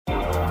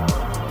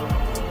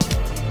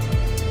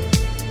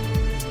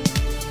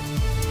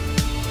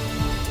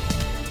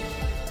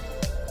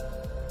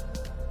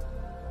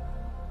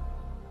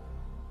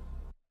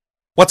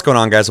What's going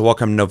on, guys?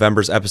 Welcome to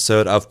November's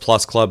episode of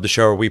Plus Club, the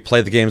show where we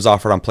play the games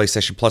offered on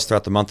PlayStation Plus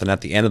throughout the month, and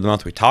at the end of the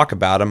month, we talk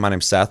about them. My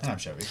name's Seth. I'm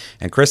Chevy.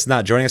 And Chris is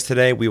not joining us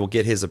today. We will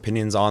get his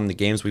opinions on the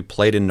games we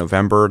played in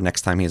November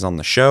next time he's on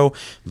the show.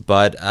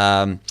 But,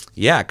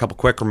 yeah, a couple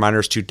quick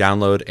reminders to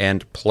download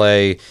and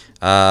play,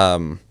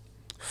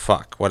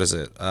 what is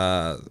it?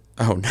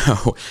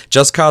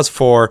 Just Cause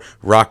 4,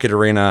 Rocket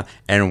Arena,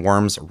 and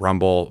Worms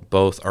Rumble.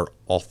 Both are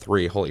all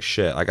three. Holy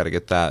shit, I got to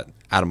get that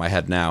out of my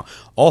head now.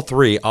 All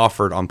three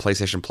offered on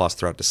PlayStation Plus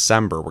throughout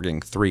December. We're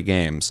getting 3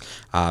 games.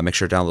 Make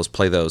sure to download those,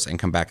 play those, and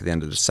come back at the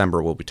end of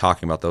December. We'll be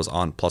talking about those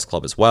on Plus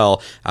Club as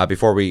well.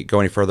 Before we go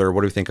any further, what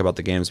do we think about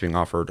the games being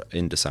offered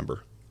in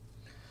December?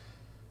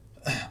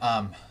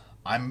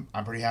 I'm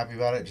pretty happy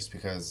about it, just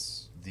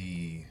because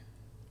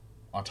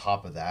on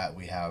top of that,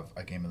 we have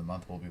a game of the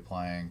month we'll be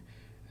playing.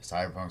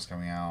 Cyberpunk's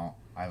coming out.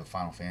 I have a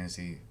Final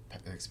Fantasy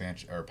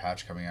expansion or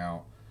patch coming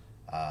out.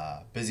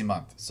 Busy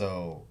month,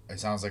 so it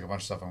sounds like a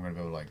bunch of stuff I'm going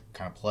to be able to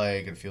kind of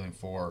play, get a feeling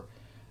for,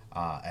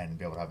 and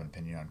be able to have an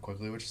opinion on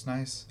quickly, which is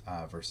nice,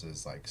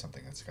 versus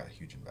something that's got a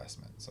huge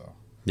investment. So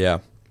yeah,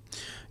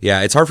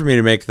 it's hard for me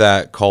to make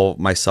that call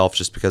myself,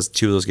 just because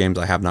 2 of those games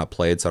I have not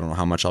played, so I don't know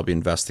how much I'll be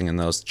investing in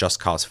those. Just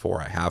Cause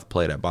 4 I have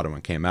played. I bought it when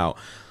it came out.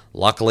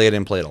 Luckily, I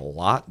didn't play it a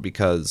lot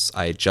because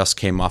I just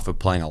came off of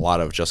playing a lot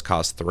of Just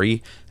Cause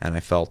 3, and I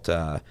felt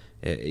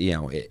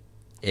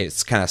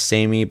it's kind of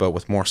samey, but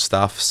with more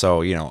stuff.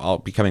 So, I'll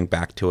be coming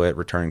back to it,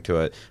 returning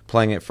to it,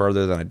 playing it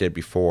further than I did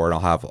before, and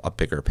I'll have a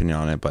bigger opinion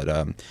on it. But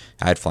I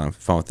had fun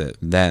with it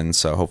then,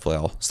 so hopefully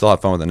I'll still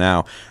have fun with it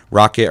now.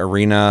 Rocket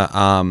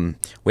Arena,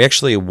 we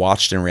actually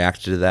watched and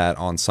reacted to that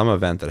on some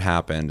event that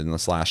happened in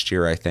this last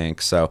year, I think.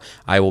 So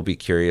I will be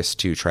curious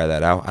to try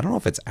that out. I don't know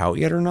if it's out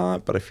yet or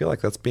not, but I feel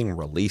like that's being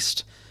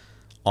released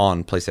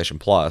on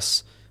PlayStation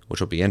Plus, which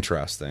will be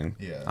interesting.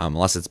 Yeah.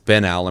 Unless it's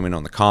been out, let me know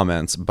in the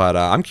comments. But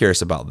I'm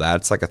curious about that.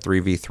 It's like a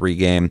 3v3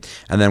 game.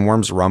 And then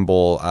Worms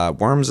Rumble.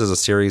 Worms is a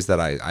series that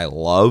I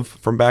love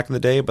from back in the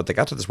day, but they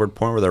got to this weird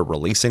point where they're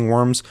releasing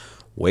Worms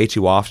way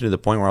too often, to the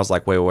point where I was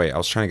like, wait, I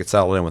was trying to get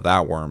settled in with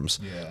that Worms.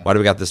 Yeah. Why do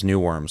we got this new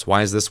Worms?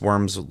 Why is this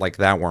Worms like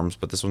that Worms,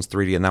 but this one's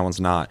 3D and that one's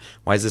not?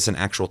 Why is this an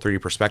actual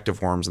 3D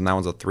perspective Worms and that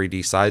one's a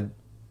 3D side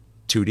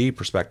 2D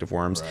perspective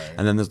Worms? Right.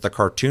 And then there's the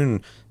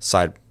cartoon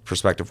side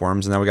perspective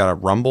Worms, and now we got a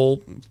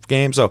Rumble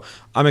game. So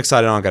I'm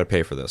excited. I don't got to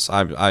pay for this.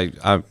 I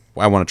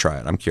want to try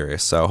it. I'm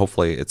curious. So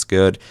hopefully it's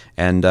good.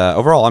 And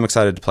overall, I'm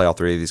excited to play all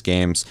 3 of these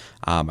games.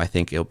 I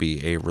think it'll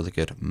be a really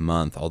good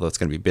month, although it's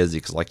going to be busy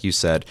because, like you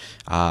said,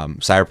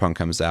 Cyberpunk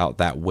comes out.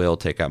 That will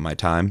take up my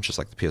time, just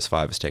like the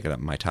PS5 is taking up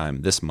my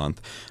time this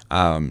month.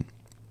 And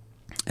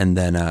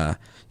then,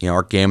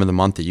 our game of the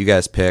month that you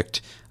guys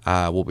picked,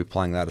 we'll be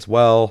playing that as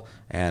well.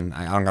 And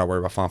I don't got to worry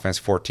about Final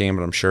Fantasy 14,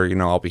 but I'm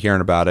sure, I'll be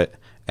hearing about it.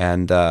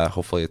 And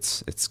hopefully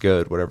it's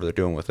good, whatever they're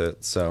doing with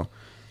it. So,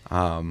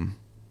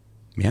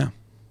 yeah.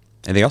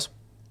 Anything else?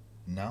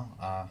 No.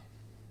 A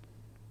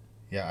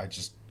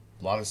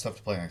lot of stuff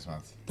to play next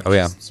month. Oh,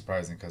 yeah.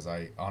 Surprising, because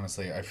I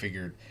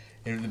figured,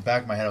 in the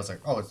back of my head, I was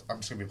like, I'm just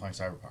going to be playing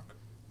Cyberpunk.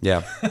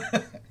 Yeah.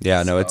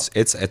 Yeah, no, So.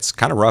 it's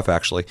kind of rough,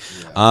 actually.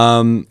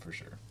 Yeah, for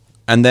sure.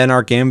 And then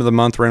our game of the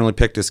month randomly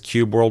picked is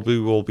Cube World. We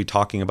will be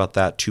talking about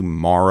that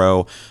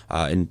tomorrow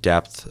in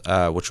depth,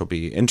 which will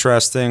be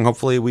interesting.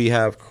 Hopefully we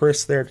have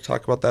Chris there to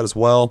talk about that as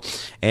well.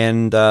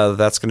 And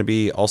that's going to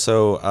be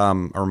also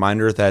a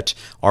reminder that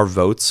our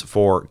votes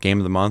for game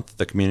of the month,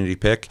 the community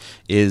pick,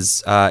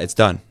 is it's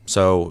done.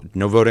 So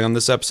no voting on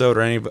this episode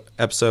or any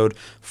episode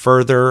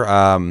further.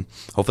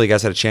 Hopefully you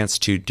guys had a chance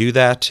to do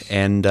that.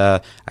 And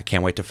I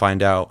can't wait to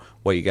find out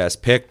what you guys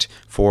picked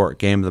for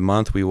game of the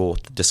month. We will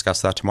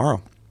discuss that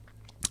tomorrow.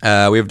 We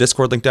have a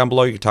Discord link down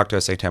below. You can talk to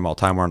us anytime, all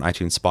the time. We're on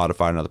iTunes,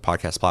 Spotify, and other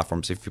podcast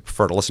platforms. If you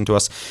prefer to listen to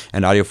us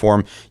in audio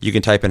form, you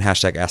can type in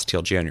hashtag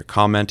AskTLG on your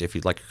comment if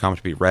you'd like your comment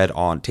to be read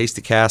on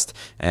TastyCast,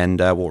 and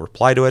we'll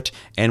reply to it.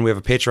 And we have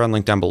a Patreon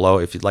link down below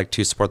if you'd like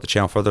to support the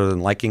channel further than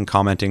liking,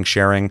 commenting,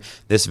 sharing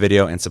this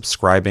video, and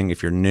subscribing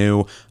if you're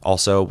new.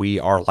 Also, we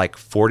are like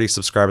 40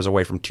 subscribers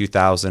away from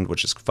 2,000,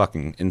 which is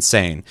fucking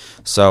insane.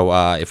 So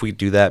if we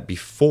do that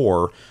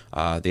before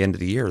the end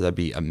of the year, that'd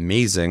be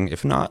amazing.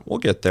 If not, we'll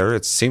get there.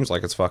 It seems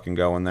like it's fucking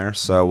going there.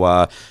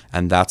 So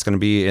and that's going to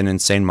be an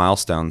insane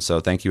milestone. So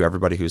thank you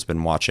everybody who's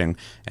been watching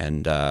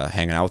and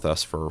hanging out with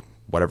us for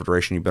whatever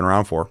duration you've been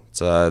around for.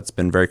 It's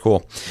been very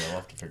cool. Yeah, we'll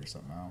have to figure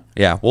something out.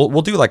 Yeah,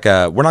 we'll do like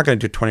we're not going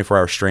to do a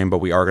 24-hour stream, but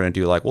we are going to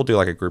do we'll do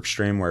a group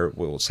stream where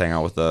we'll just hang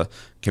out with the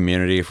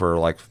community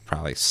for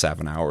probably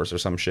 7 hours or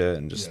some shit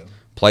and just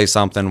play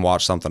something,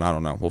 watch something. I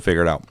don't know. We'll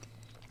figure it out.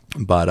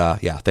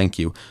 But yeah, thank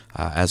you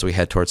as we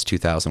head towards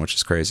 2000, which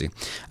is crazy.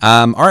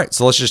 All right,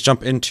 so let's just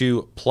jump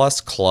into Plus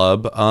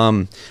Club.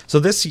 So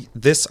this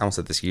I almost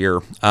said this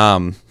year.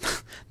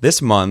 This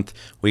month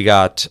we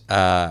got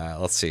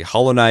let's see,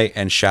 Hollow Knight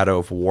and Shadow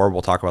of War.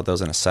 We'll talk about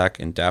those in a sec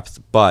in depth.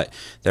 But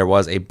there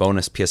was a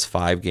bonus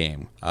PS5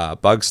 game,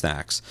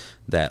 Bugsnax,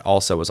 that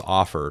also was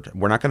offered.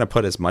 We're not going to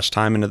put as much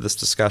time into this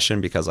discussion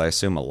because I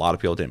assume a lot of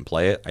people didn't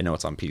play it. I know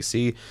it's on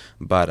PC,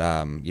 but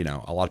you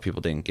know, a lot of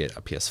people didn't get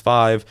a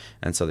PS5,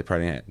 and so they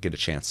probably didn't get a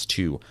chance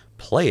to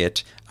play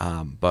it.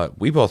 But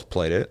we both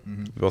played it.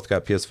 We both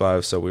got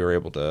PS5, so we were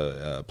able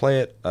to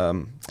play it.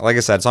 Like I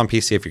said, it's on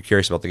PC if you're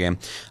curious about the game.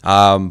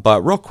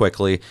 But real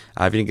quickly, if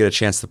you didn't get a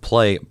chance to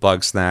play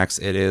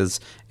Bugsnax, it is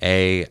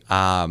a,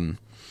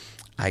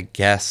 I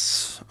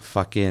guess,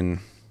 fucking,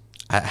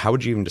 how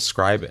would you even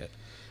describe it?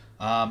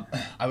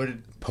 I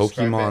would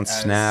Pokemon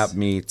Snap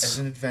meets as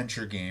an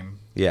adventure game.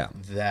 Yeah.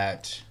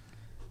 That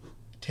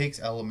takes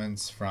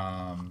elements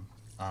from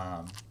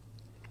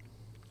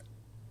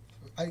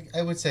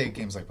I would say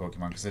games like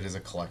Pokemon, because it is a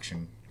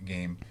collection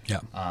game. Yeah.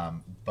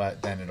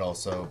 But then it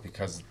also,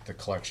 because the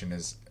collection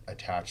is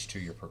attached to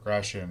your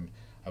progression,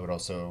 I would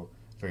also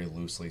very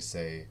loosely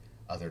say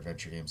other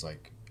adventure games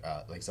like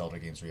Zelda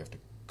games where you have to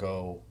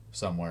go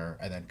somewhere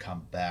and then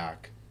come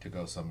back to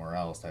go somewhere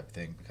else type of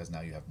thing, because now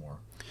you have more.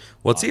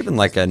 Well, it's even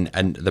like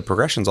and the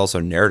progression's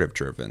also narrative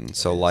driven.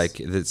 So like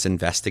it's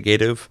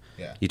investigative.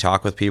 Yeah. You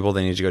talk with people,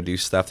 then you need to go do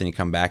stuff, then you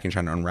come back and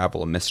try to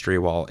unravel a mystery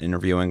while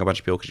interviewing a bunch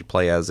of people because you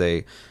play as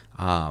a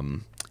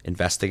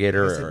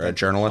investigator or a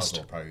journalist.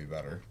 Puzzle probably be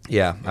better.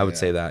 Yeah, I would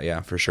say that.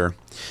 Yeah, for sure.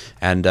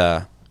 And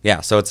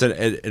yeah, so it's an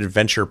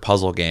adventure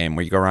puzzle game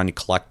where you go around, you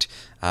collect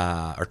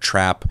or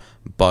trap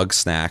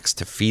Bugsnax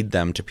to feed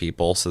them to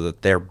people so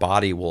that their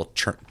body will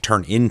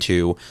turn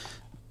into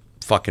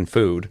fucking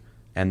food,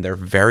 and they're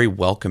very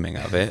welcoming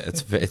of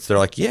it. It's they're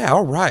like, yeah,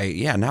 all right,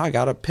 yeah, now I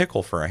got a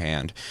pickle for a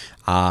hand.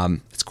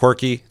 It's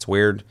quirky, it's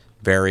weird,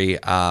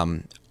 very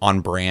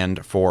on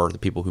brand for the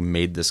people who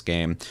made this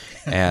game,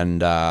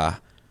 and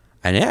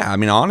yeah, I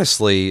mean,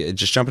 honestly,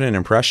 just jumping in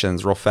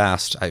impressions real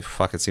fast.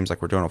 It seems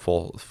like we're doing a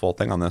full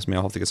thing on this. Maybe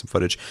I'll have to get some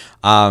footage.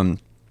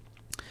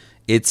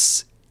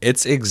 It's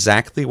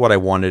exactly what I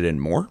wanted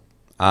and more.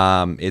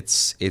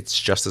 It's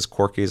just as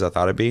quirky as I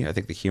thought it'd be. I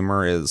think the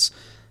humor is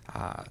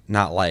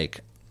not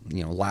like,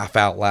 you know, laugh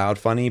out loud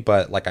funny,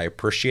 but like I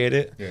appreciate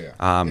it.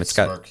 Yeah.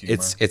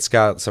 It's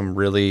got some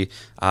really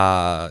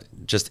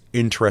just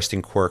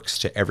interesting quirks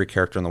to every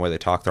character in the way they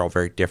talk. They're all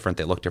very different.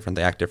 They look different.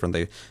 They act different.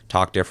 They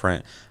talk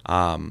different.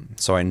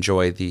 So I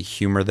enjoy the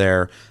humor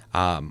there.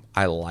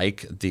 I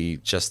like the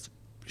just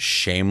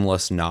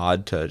shameless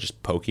nod to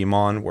just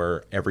Pokemon,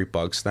 where every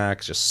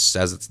Bugsnax just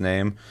says its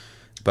name,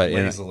 but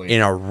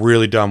in a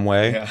really dumb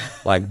way. Yeah.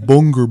 Like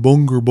bunger,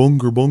 bunger,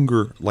 bunger,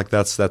 bunger. Like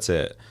that's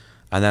it.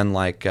 And then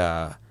like,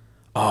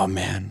 oh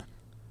man,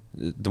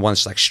 the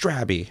one's like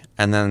Strabby,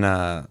 and then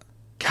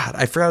God,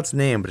 I forgot its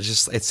name, but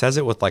it says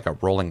it with like a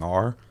rolling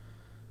R.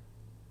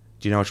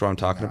 Do you know which one I'm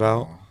talking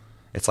about?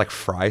 It's like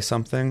Fry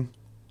something,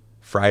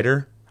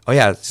 Frieder. Oh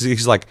yeah,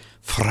 he's like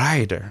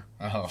Frieder,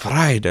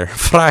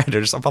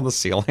 Frieder, just up on the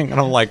ceiling, and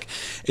I'm like,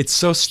 it's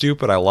so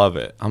stupid. I love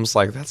it. I'm just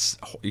like,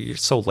 you're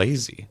so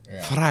lazy.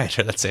 Yeah.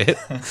 Frieder, that's it.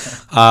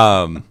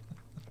 And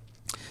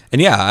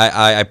yeah,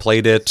 I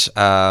played it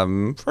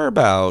for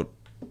about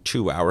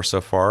 2 hours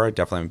so far. I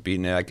definitely haven't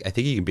beaten it. I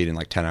think you can beat it in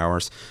like 10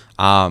 hours.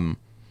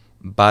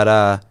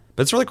 But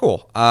it's really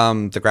cool.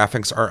 The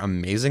graphics are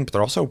amazing, but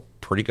they're also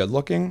pretty good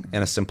looking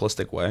in a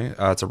simplistic way.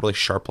 It's a really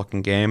sharp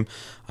looking game,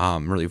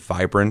 really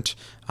vibrant.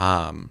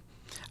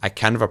 I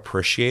kind of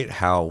appreciate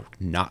how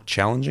not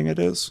challenging it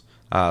is.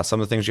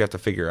 Some of the things you have to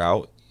figure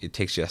out, it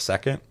takes you a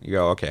second. You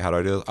go, okay, how do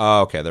I do this?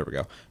 Oh, okay, there we go.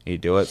 And you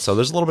do it. So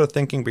there's a little bit of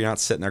thinking, but you're not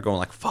sitting there going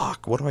like,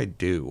 fuck, what do I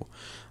do?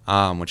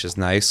 Which is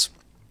nice.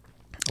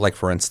 Like,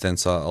 for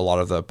instance, a lot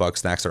of the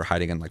Bugsnax are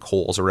hiding in like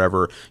holes or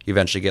whatever. You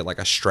eventually get like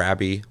a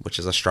Strabby, which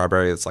is a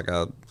strawberry. It's like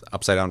a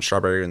upside down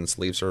strawberry, and its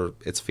leaves are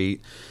its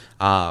feet,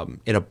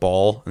 in a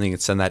ball, and then you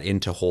can send that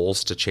into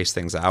holes to chase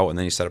things out, and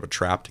then you set up a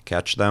trap to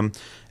catch them.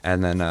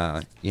 And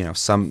then you know,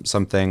 some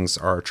things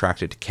are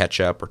attracted to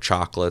ketchup or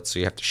chocolate, so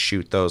you have to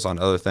shoot those on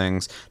other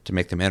things to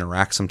make them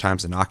interact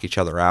sometimes and knock each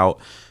other out.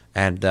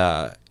 And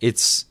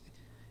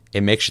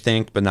it makes you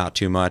think, but not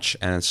too much,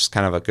 and it's just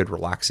kind of a good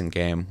relaxing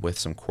game with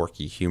some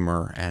quirky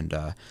humor, and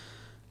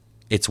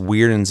it's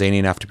weird and zany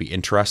enough to be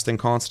interesting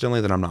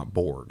constantly that I'm not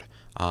bored.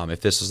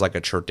 If this is like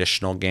a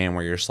traditional game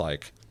where you're just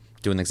like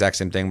doing the exact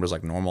same thing, but it's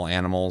like normal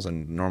animals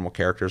and normal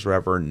characters,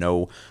 whatever,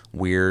 no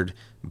weird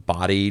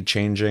body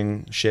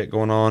changing shit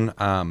going on,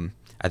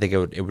 I think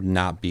it would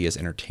not be as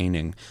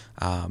entertaining.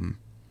 But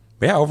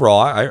yeah, overall,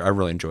 I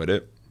really enjoyed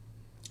it.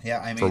 Yeah,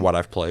 I mean, for what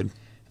I've played.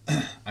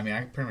 I mean,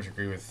 I pretty much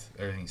agree with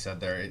everything you said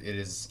there. It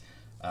is,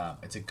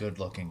 it's a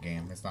good-looking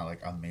game. It's not like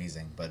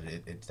amazing, but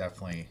it's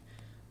definitely,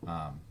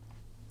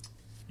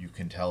 you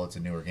can tell it's a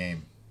newer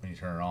game when you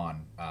turn it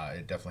on.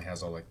 It definitely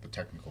has all like the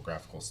technical,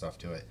 graphical stuff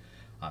to it.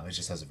 It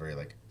just has a very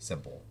like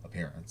simple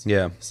appearance.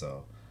 Yeah.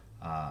 So,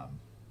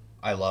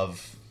 I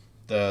love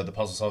the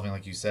puzzle solving,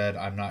 like you said.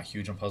 I'm not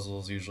huge on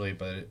puzzles usually,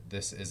 but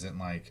this isn't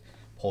like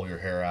pull your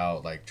hair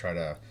out, like try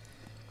to.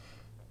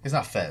 It's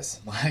not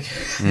Fez. Like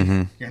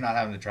you're not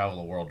having to travel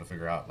the world to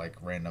figure out like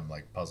random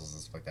like puzzles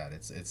and stuff like that.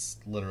 It's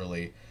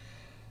literally,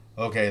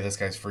 okay, this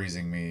guy's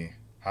freezing me.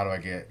 How do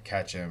I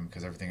catch him?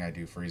 Because everything I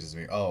do freezes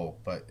me. Oh,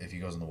 but if he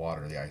goes in the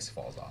water, the ice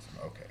falls off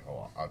him. Okay,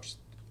 hold on. I'll just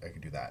I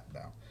can do that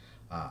now.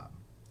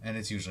 And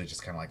it's usually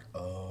just kind of like,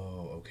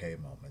 oh, okay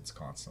moments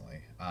constantly.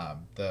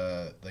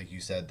 The like you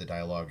said, the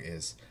dialogue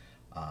is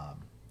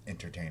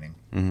entertaining.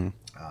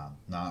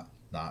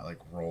 Not like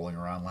rolling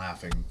around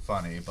laughing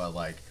funny, but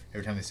like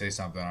every time they say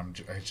something,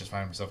 I just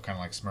find myself kind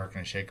of like smirking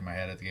and shaking my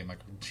head at the game, like,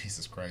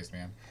 Jesus Christ,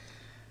 man.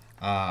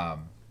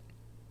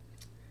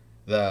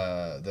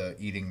 The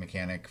eating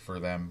mechanic for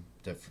them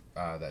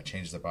that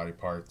changes their body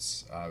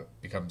parts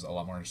becomes a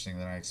lot more interesting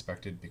than I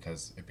expected,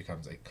 because it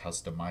becomes a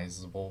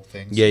customizable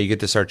thing. Yeah, you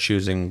get to start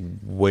choosing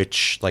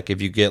which, like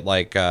if you get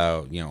like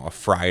a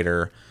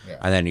frieder,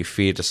 and then you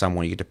feed it to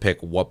someone, you get to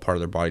pick what part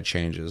of their body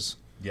changes.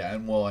 Yeah,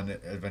 and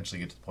it eventually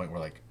get to the point where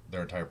like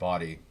their entire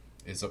body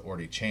is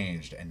already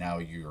changed, and now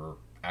you're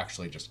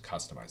actually just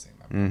customizing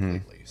them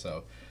completely.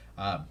 So,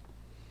 kind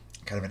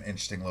of an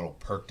interesting little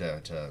perk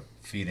to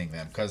feeding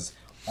them, because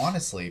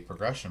honestly,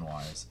 progression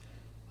wise,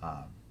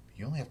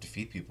 you only have to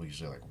feed people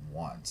usually like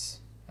once,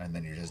 and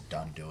then you're just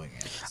done doing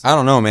it. So, I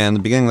don't know, man. The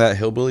beginning of that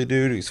hillbilly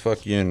dude, he's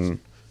fucking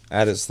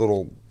at his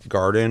little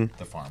garden.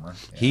 the farmer,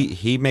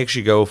 He makes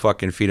you go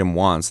fucking feed him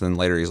once, and then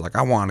later he's like,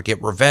 I want to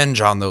get revenge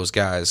on those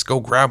guys. Go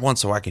grab one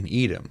so I can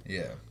eat him.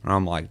 yeah. And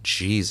I'm like,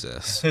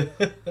 Jesus.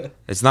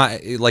 It's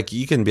not like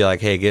you can be like,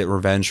 hey, get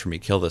revenge for me,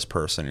 kill this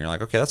person. And you're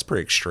like, okay, that's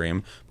pretty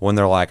extreme. But when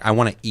they're like, I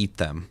want to eat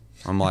them,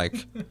 I'm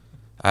like,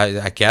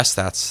 I guess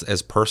that's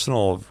as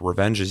personal of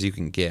revenge as you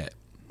can get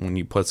when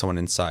you put someone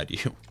inside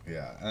you.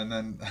 Yeah, and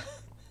then,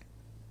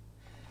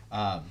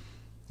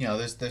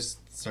 there's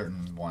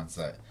certain ones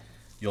that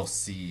you'll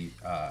see,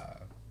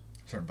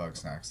 certain bug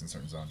snacks in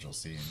certain zones you'll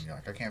see, and you're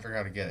like, I can't figure out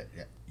how to get it.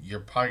 Yeah,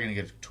 you're probably going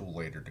to get a tool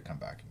later to come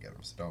back and get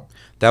them, so don't.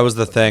 That was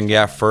the thing.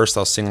 Yeah, first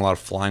I was seeing a lot of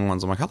flying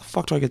ones. I'm like, how the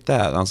fuck do I get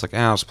that? And I was like,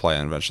 I'll just play it.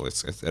 And eventually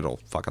it'll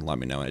fucking let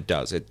me know, and it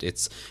does.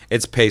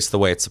 It's paced the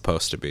way it's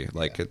supposed to be.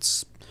 Like,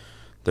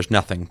 there's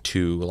nothing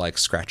to, like,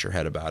 scratch your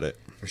head about it.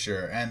 For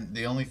sure. And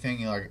the only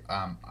thing, I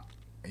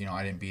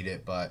didn't beat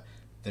it, but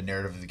the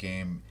narrative of the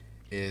game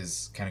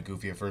is kind of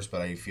goofy at first,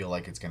 but I feel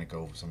like it's going to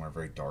go somewhere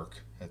very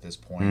dark at this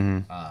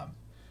point,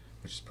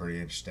 which is pretty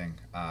interesting.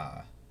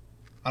 I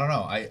don't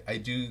know. I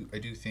do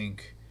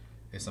think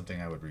it's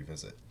something I would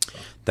revisit. So.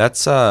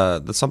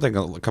 That's something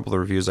a couple of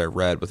reviews I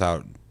read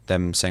without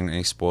them saying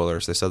any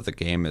spoilers. They said the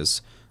game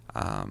is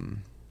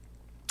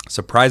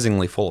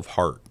surprisingly full of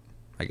heart,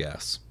 I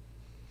guess,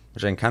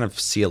 which I can kind of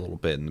see a little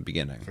bit in the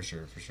beginning. For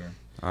sure.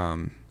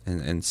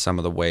 In some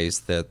of the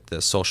ways that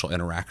the social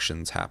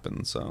interactions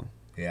happen. So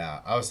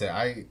yeah, I would say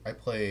I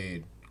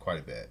played quite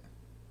a bit.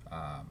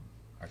 I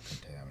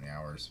couldn't tell you how many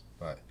hours,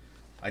 but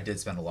I did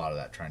spend a lot of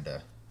that trying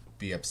to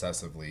be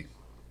obsessively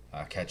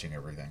catching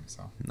everything.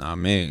 So not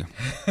me.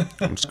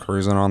 I'm just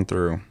cruising on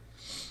through.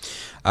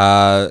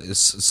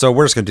 So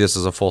we're just gonna do this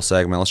as a full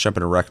segment. Let's jump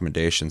into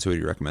recommendations. Who do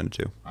you recommend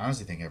it to? I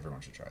honestly think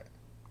everyone should try it.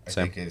 I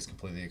think it is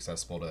completely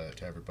accessible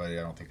to everybody.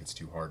 I don't think it's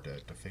too hard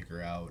to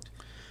figure out.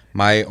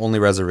 My only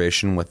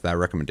reservation with that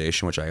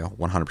recommendation, which I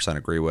 100%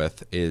 agree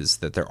with, is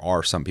that there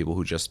are some people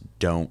who just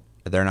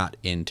they're not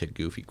into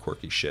goofy,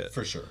 quirky shit.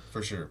 For sure.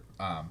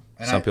 And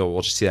some people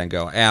will just see that and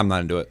go, I'm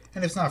not into it.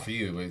 And it's not for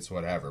you, it's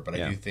whatever. But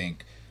I do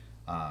think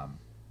on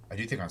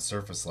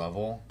surface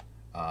level,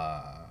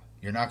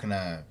 you're not going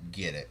to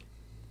get it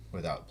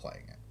without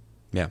playing it.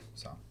 Yeah.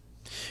 So.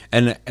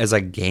 And as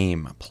a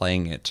game,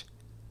 playing it,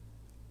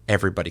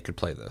 everybody could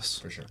play this.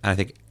 For sure. And I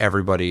think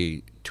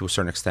everybody, to a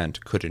certain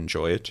extent, could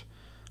enjoy it.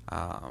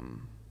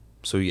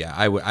 So yeah,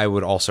 I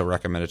would also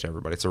recommend it to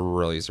everybody. It's a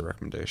really easy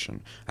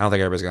recommendation. I don't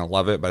think everybody's gonna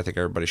love it, but I think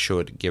everybody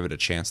should give it a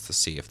chance to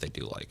see if they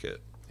do like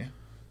it. Yeah.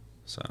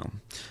 So,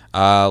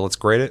 let's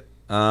grade it.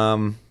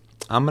 I'm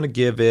gonna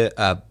give it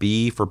a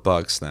B for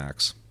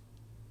Bugsnax.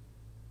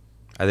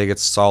 I think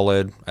it's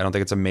solid. I don't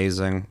think it's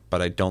amazing,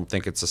 but I don't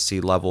think it's a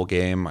C-level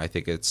game. I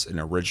think it's an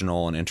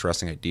original and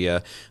interesting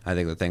idea. I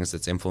think the things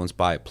that's influenced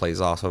by it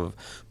plays off of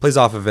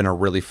in a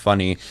really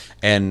funny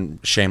and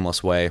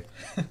shameless way.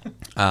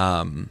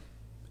 I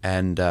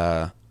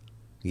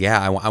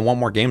want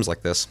more games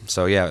like this.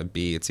 So yeah,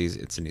 B. It's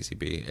easy. It's an easy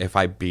B. If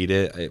I beat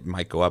it, it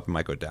might go up, it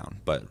might go down,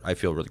 but I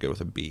feel really good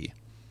with a B.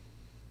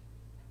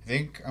 I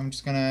think I'm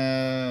just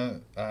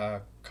gonna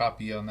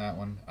copy on that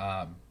one.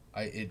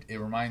 It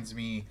reminds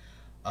me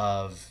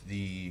of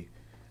the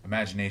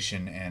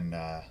imagination and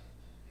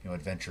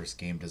adventurous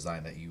game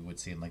design that you would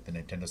see in like the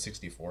Nintendo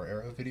 64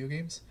 era of video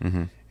games.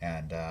 Mm-hmm.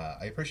 And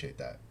I appreciate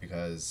that,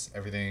 because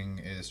everything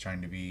is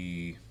trying to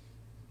be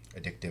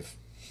addictive,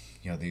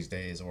 these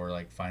days, or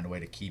like find a way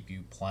to keep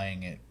you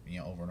playing it,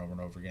 over and over and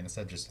over again,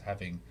 instead of just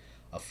having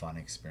a fun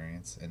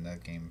experience. And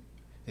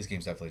this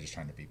game's definitely just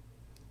trying to be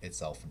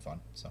itself and fun.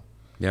 So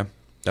yeah,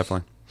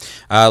 definitely.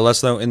 Let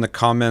us know in the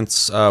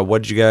comments,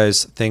 what did you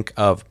guys think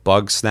of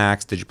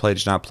Bugsnax? Did you play it?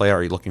 Did you not play it?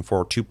 Are you looking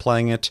forward to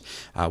playing it?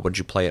 What did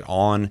you play it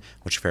on?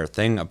 What's your favorite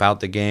thing about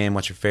the game?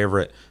 What's your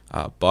favorite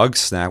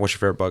Bugsnax? What's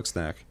your favorite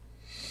Bugsnax?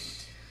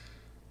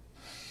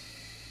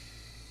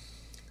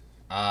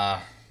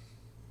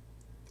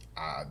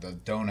 The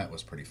donut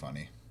was pretty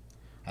funny.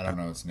 I don't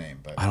know its name,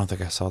 but I don't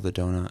think I saw the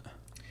donut.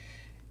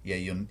 yeah,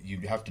 you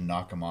have to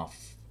knock him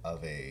off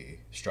of a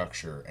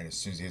structure, and as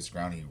soon as he hits the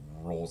ground, he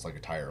rolls like a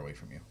tire away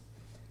from you.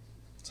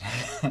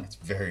 It's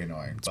very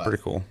annoying. It's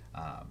pretty cool.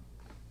 I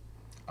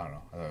don't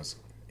know. I thought it was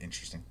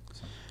interesting.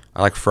 So.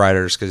 I like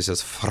Frieders because he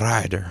says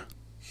Freider.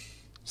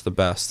 It's the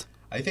best.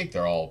 I think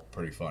they're all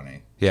pretty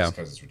funny. Yeah. Just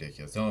because it's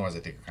ridiculous. The only ones I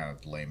think are kind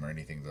of lame or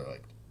anything, they're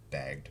like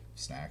bagged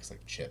snacks,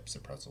 like chips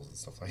and pretzels and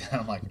stuff like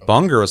that. I'm like,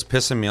 Bunger was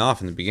pissing me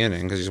off in the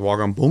beginning because he's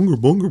walking on Bunger,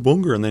 Bunger,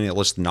 Bunger, and then he'll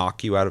just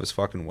knock you out of his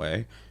fucking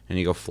way and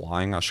you go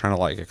flying. I was trying to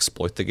like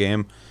exploit the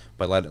game,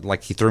 but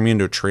like he threw me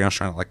into a tree. I was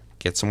trying to like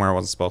get somewhere I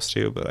wasn't supposed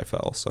to, but I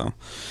fell, so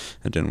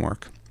it didn't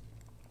work.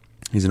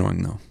 He's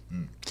annoying though.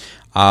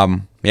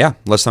 Yeah,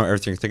 let us know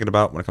everything you're thinking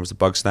about when it comes to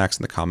Bug Snacks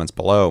in the comments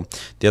below.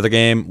 The other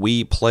game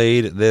we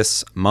played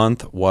this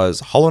month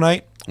was Hollow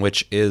Knight,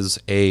 which is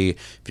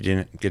if you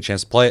didn't get a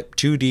chance to play it,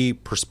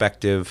 2D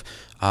perspective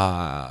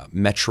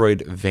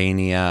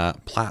Metroidvania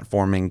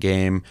platforming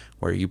game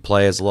where you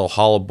play as a little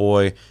hollow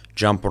boy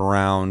jumping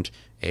around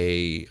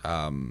it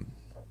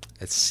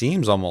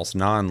seems almost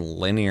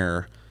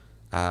non-linear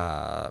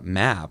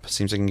map.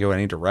 Seems like it can go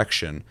any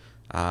direction.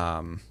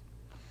 And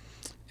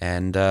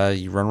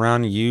you run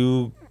around,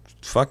 you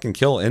fucking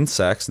kill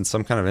insects in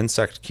some kind of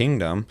insect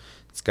kingdom.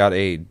 It's got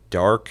a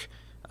dark,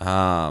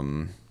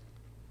 fucking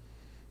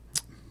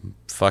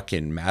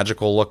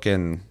magical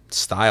looking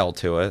style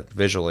to it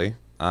visually.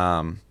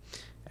 Yeah,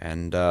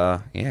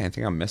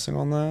 anything I'm missing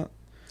on that?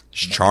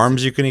 There's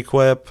charms you can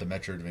equip. The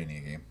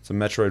Metroidvania game. It's a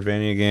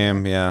Metroidvania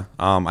game, yeah.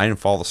 I didn't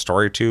follow the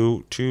story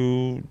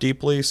too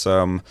deeply,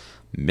 so I'm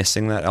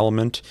missing that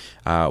element.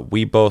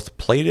 We both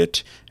played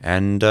it,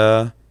 and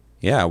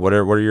yeah, what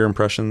are your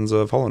impressions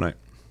of Hollow Knight?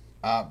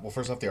 Well,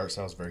 first off, the art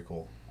style is very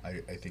cool.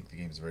 I think the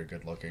game is very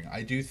good looking.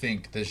 I do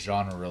think this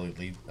genre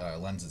really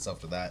lends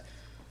itself to that.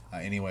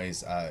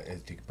 Anyways,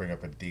 to bring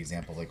up the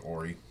example of like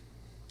Ori.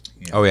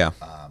 You know, Oh, yeah.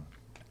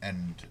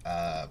 And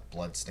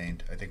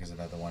Bloodstained, I think, is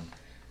another one.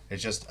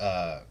 It's just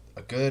a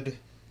good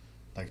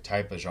like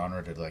type of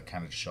genre to like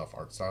kind of show off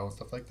art style and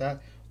stuff like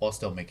that, while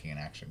still making an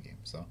action game.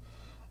 So,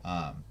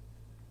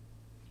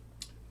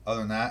 other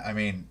than that, I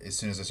mean, as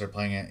soon as I started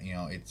playing it, you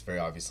know, it's very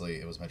obviously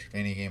it was a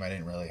Metroidvania game. I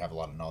didn't really have a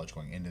lot of knowledge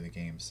going into the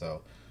game,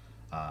 so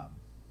I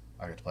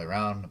got to play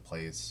around. It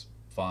plays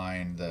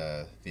fine.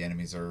 The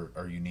enemies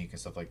are unique and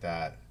stuff like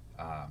that.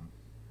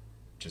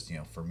 Just, you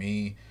know, for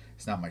me,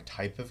 it's not my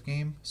type of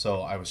game,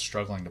 so I was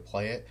struggling to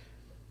play it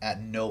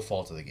at no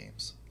fault of the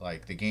game's.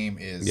 Like, the game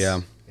is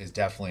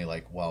definitely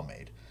like well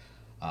made,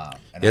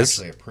 and I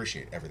actually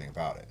appreciate everything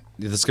about it.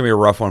 This is gonna be a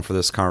rough one for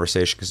this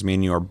conversation because me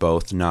and you are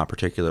both not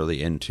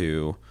particularly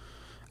into.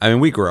 I mean,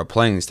 we grew up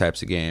playing these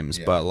types of games,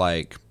 but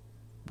like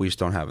we just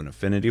don't have an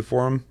affinity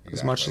for them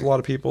as much as a lot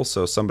of people.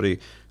 So somebody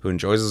who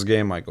enjoys this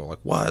game might go like,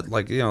 "What?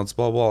 Like, you know, it's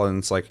blah blah," and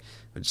it's like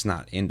I'm just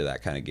not into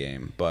that kind of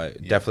game,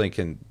 but definitely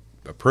can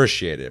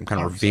appreciate it. I'm kind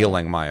of 100%.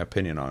 Revealing my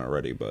opinion on it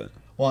already, but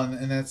well,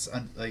 and that's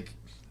like.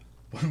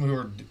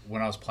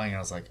 When I was playing, I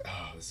was like,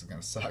 "Oh, this is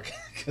gonna suck,"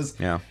 because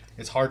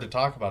it's hard to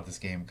talk about this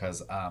game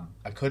because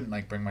I couldn't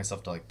like bring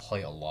myself to like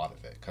play a lot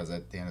of it because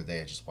at the end of the day,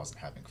 I just wasn't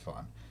having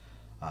fun.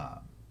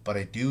 But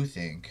I do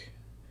think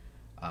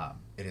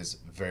it is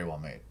very well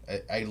made.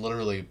 I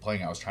literally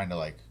playing, I was trying to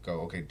like go,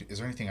 okay, is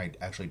there anything I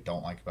actually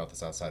don't like about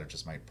this outside of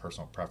just my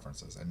personal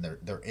preferences? And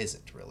there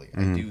isn't really.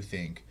 I do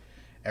think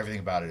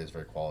everything about it is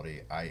very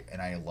quality. I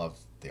love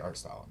the art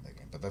style in the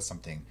game, but that's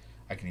something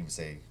I can even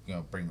say. You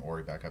know, bring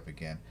Ori back up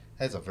again.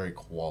 That's a very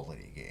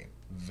quality game,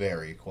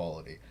 very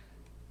quality.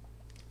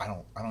 I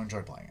don't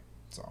enjoy playing it,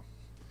 so.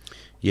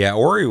 Yeah,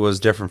 Ori was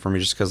different for me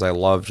just because I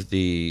loved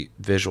the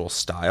visual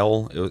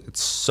style.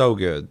 It's so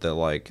good that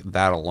like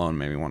that alone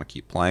made me want to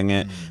keep playing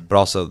it. But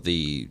also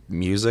the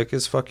music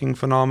is fucking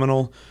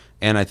phenomenal,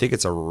 and I think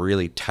it's a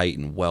really tight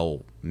and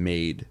well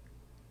made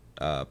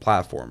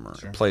platformer.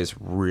 Sure. It plays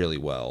really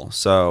well,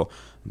 so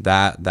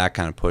that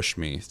kind of pushed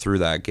me through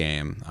that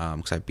game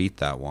because I beat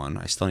that one.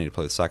 I still need to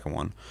play the second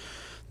one.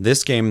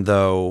 This game,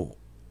 though,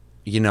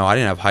 you know, I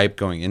didn't have hype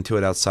going into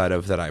it outside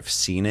of that I've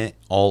seen it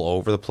all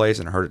over the place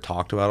and heard it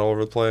talked about all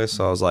over the place.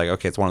 So I was like,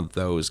 okay, it's one of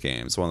those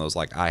games. It's one of those,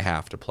 like, I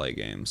have to play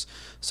games.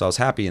 So I was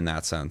happy in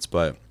that sense.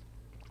 But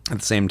at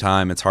the same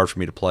time, it's hard for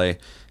me to play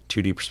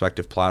 2D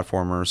perspective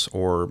platformers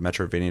or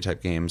Metroidvania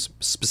type games,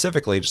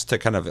 specifically just to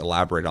kind of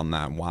elaborate on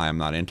that, why I'm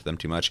not into them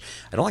too much.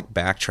 I don't like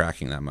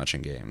backtracking that much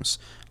in games.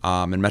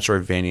 And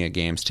Metroidvania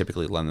games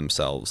typically lend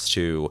themselves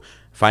to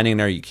finding an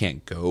area you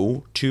can't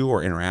go to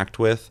or interact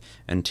with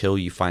until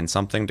you find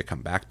something to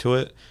come back to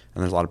it.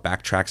 And there's a lot of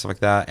backtracks, stuff like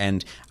that.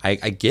 And I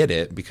get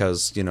it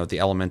because, you know, the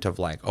element of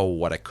like, oh,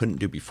 what I couldn't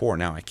do before,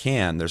 now I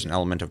can. There's an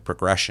element of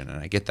progression,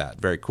 and I get that.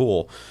 Very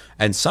cool.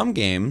 And some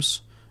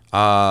games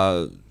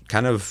kind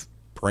of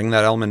bring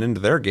that element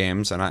into their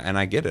games, and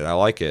I get it. I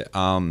like it.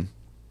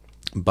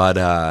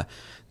 But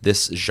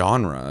this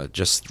genre,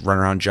 just run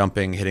around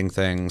jumping, hitting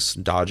things,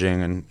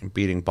 dodging, and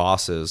beating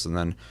bosses, and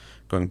then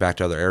going back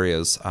to other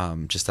areas,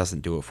 just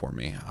doesn't do it for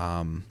me.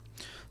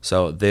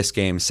 So this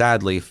game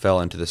sadly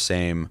fell into the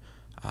same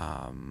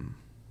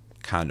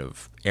kind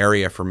of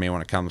area for me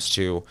when it comes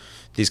to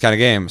these kind of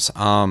games.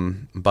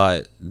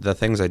 But the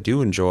things I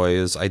do enjoy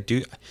is I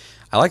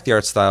like the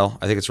art style.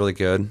 I think it's really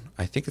good.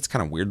 I think it's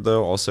kind of weird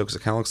though, also because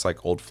it kind of looks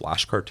like old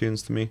Flash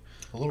cartoons to me,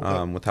 A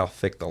little bit. with how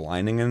thick the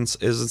lining is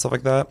and stuff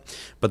like that.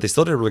 But they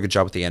still did a really good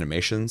job with the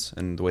animations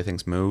and the way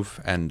things move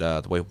and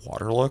the way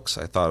water looks.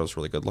 I thought it was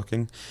really good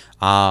looking.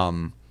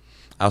 I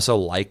also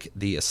like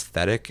the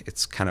aesthetic.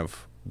 It's kind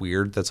of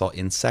weird. That's all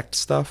insect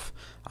stuff.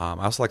 I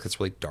also like it's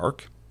really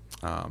dark.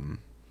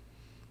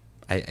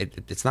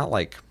 It's not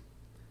like,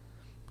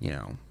 you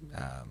know,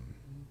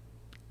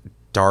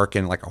 dark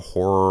in like a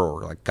horror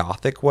or like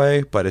gothic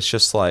way, but it's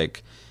just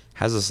like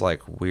has this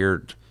like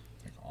weird,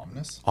 Like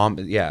ominous.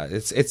 yeah,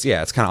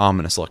 it's kind of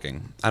ominous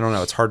looking. I don't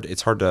know. It's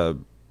hard to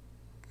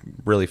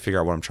really figure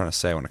out what I'm trying to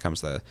say when it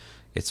comes to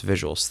its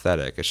visual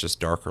aesthetic. It's just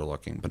darker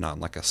looking, but not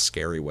in like a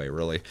scary way,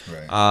 really.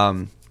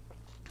 Right.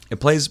 It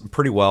plays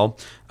pretty well.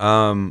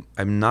 I'm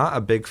not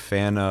a big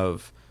fan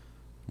of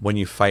when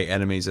you fight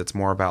enemies. It's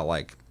more about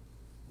like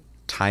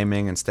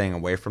timing and staying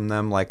away from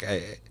them. Like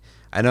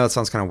I know it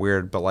sounds kind of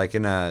weird, but like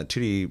in a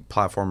 2D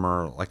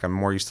platformer, like I'm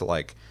more used to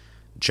like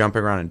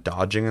jumping around and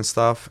dodging and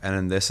stuff. And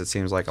in this, it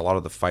seems like a lot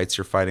of the fights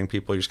you're fighting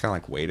people, you're just kind of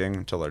like waiting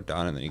until they're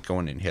done and then you go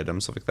in and hit them,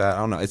 stuff like that. I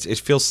don't know. It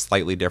feels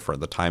slightly different,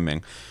 the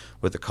timing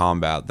with the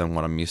combat, than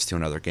what I'm used to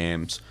in other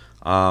games.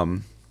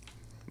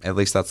 At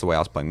least that's the way I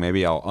was playing.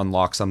 Maybe I'll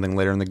unlock something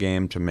later in the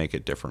game to make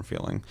it different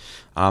feeling.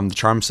 The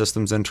charm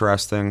system's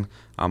interesting.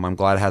 I'm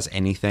glad it has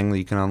anything that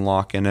you can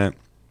unlock in it.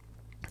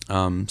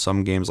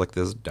 Some games like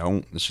this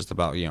don't. It's just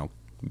about, you know,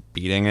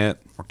 beating it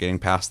or getting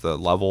past the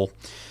level.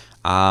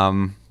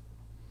 Yeah,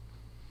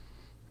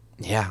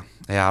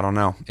 I don't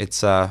know.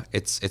 It's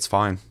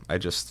fine.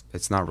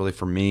 It's not really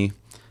for me.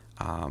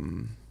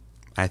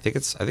 I think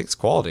it's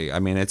quality. I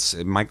mean,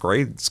 my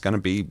grade's gonna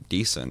be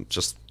decent.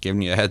 Just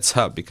giving you a heads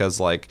up because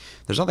like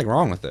there's nothing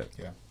wrong with it.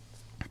 Yeah.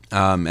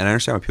 And I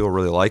understand why people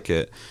really like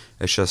it.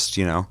 It's just,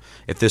 you know,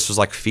 if this was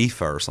like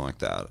FIFA or something like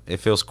that,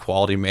 if it was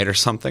quality made or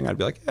something, I'd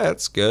be like, yeah,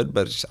 it's good,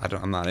 but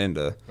I'm not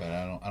into. But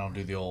I don't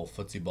do the old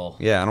footsie ball.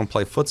 Yeah, I don't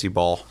play footsie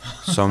ball,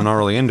 so I'm not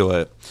really into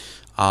it.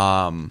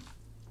 But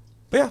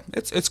yeah,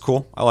 it's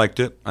cool. I liked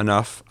it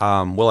enough.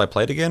 Will I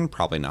play it again?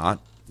 Probably not,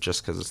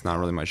 just because it's not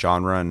really my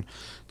genre, and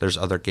there's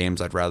other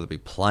games I'd rather be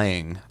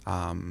playing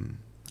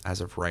as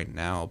of right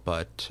now.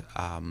 But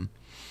I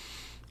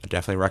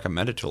definitely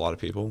recommend it to a lot of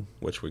people,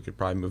 which we could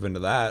probably move into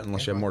that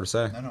unless you have more to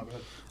say. No, go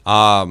ahead.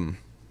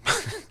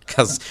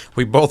 Because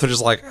we both are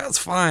just like, that's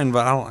fine,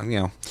 but I don't, you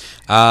know.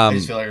 I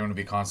just feel like I'm going to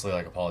be constantly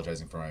like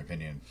apologizing for my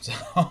opinion. So.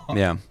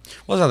 Yeah.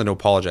 Well, there's nothing to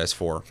apologize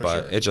for,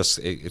 but sure. it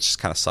just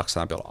kind of sucks to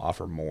not be able to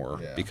offer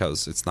more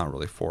because it's not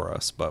really for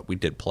us, but we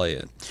did play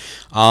it.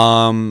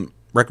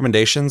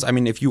 Recommendations. I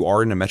mean, if you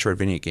are into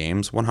Metroidvania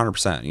games,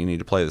 100%, you need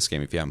to play this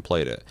game if you haven't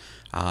played it.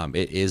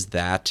 It is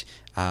that.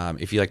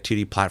 If you like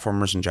 2D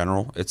platformers in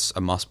general, it's a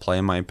must play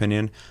in my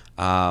opinion.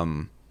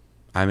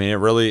 I mean, it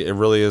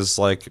really is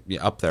like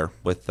up there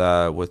with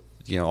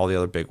you know all the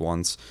other big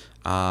ones.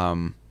 If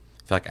you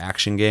like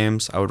action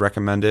games, I would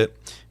recommend it.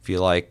 If you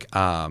like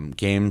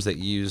games that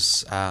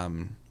use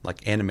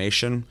like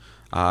animation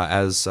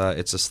as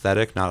its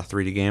aesthetic, not a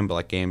 3D game, but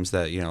like games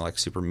that, you know, like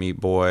Super Meat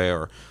Boy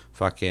or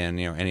fucking,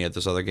 you know, any of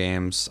those other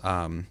games.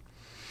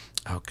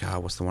 Oh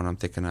god, what's the one I'm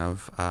thinking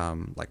of?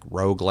 Like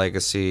Rogue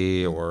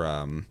Legacy, or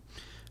I'm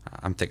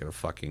thinking of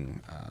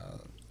fucking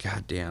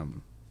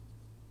goddamn.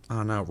 I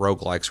don't know,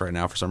 roguelikes right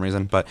now for some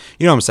reason, but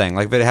you know what I'm saying.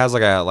 Like if it has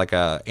like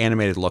a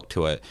animated look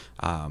to it,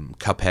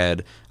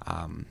 Cuphead,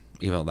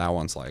 even though that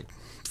one's like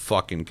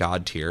fucking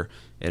god tier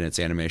in its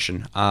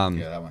animation.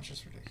 Yeah, that one's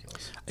just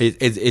ridiculous.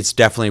 It's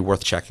definitely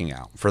worth checking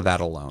out for that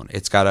alone.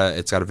 It's got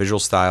a visual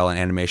style and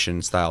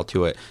animation style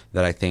to it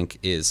that I think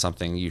is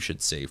something you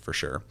should see for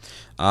sure.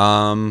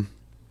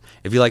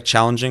 If you like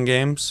challenging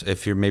games,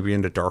 if you're maybe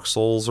into Dark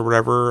Souls or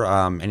whatever,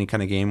 any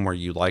kind of game where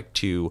you like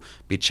to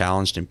be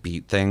challenged and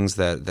beat things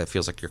that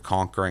feels like you're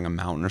conquering a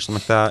mountain or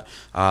something like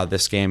that,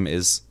 this game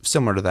is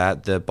similar to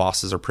that. The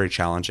bosses are pretty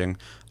challenging.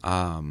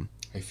 I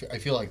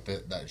feel like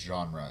that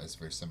genre is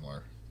very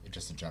similar,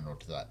 just in general,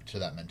 to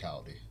that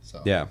mentality.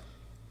 So Yeah.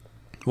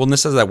 Well, and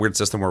this has that weird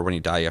system where when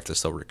you die, you have to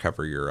still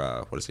recover your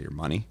your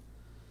money.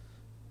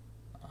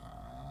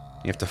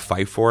 You have to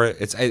fight for it.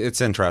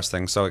 It's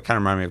interesting. So it kind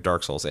of reminded me of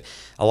Dark Souls.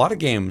 A lot of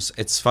games,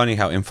 it's funny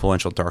how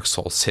influential Dark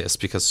Souls is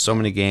because so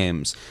many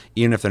games,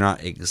 even if they're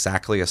not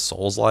exactly a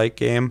Souls-like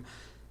game,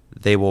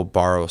 they will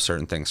borrow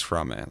certain things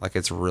from it. Like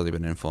it's really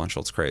been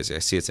influential. It's crazy. I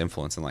see its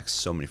influence in like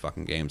so many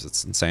fucking games.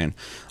 It's insane.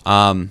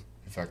 In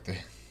fact, this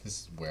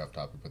is way off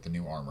topic, but the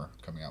new armor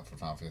coming out for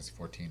Final Fantasy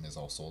XIV is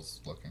all Souls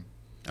looking.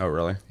 Oh,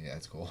 really? Yeah,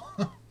 it's cool.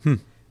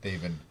 They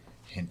even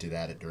hinted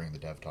at it during the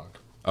dev talk.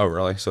 Oh,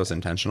 really? So it's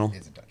intentional?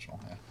 It's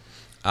intentional, yeah.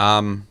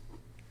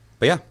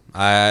 But yeah,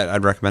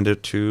 I'd recommend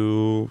it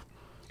to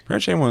pretty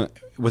much anyone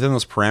within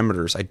those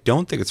parameters. I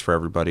don't think it's for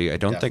everybody. I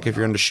don't think if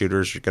you're into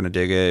shooters, you're going to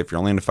dig it. If you're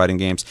only into fighting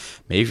games,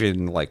 maybe if you're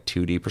in like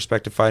 2D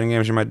perspective fighting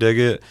games, you might dig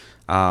it.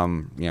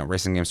 You know,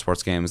 racing games,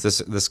 sports games.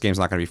 This game's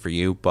not going to be for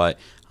you, but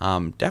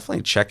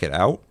definitely check it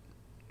out.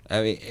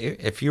 I mean,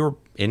 if you were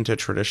into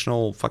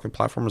traditional fucking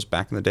platformers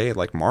back in the day,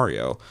 like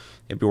Mario,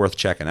 it'd be worth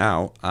checking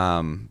out.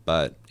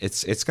 But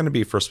it's going to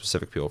be for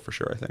specific people for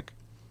sure, I think.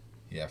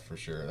 Yeah, for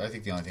sure. I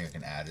think the only thing I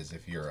can add is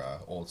if you're a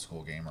old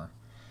school gamer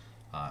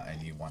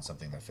and you want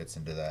something that fits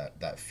into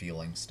that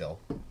feeling still.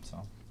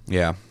 So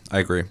Yeah, I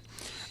agree.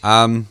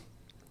 I'll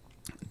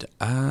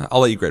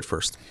let you grade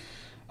first.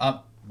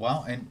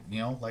 Well, and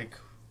like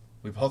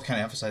we both kind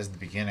of emphasized at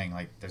the beginning,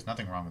 like there's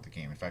nothing wrong with the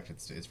game. In fact,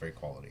 it's very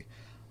quality.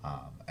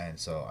 And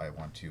so I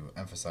want to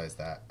emphasize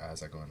that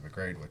as I go into the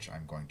grade, which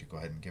I'm going to go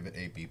ahead and give it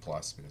a B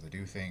plus because I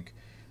do think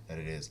that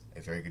it is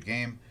a very good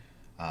game.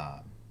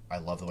 I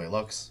love the way it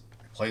looks.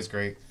 It plays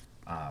great.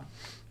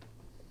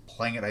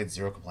 Playing it, I had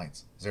 0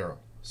 complaints. 0.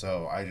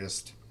 So I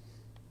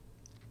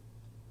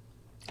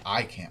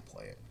can't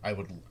play it. I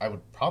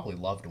would probably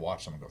love to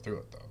watch someone go through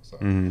it though. So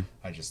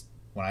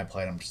when I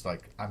play it, I'm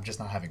just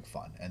not having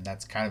fun, and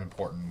that's kind of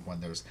important when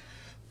there's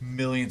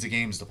millions of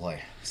games to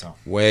play. So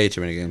way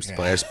too many games to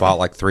play. I just bought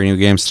like 3 new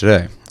games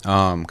today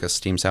because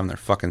Steam's having their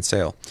fucking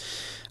sale.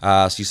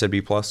 So you said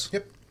B plus.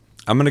 Yep.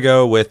 I'm gonna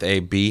go with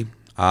a B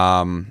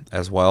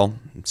as well,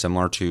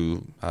 similar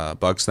to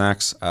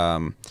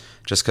Bugsnax,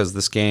 just because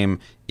this game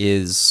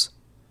is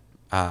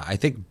I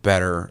think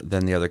better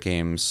than the other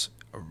games.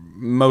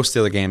 Most of the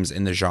other games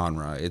in the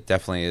genre, it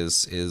definitely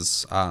is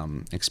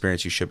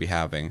experience you should be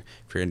having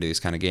if you're into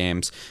these kind of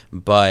games.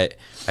 But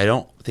I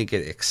don't think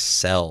it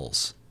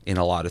excels in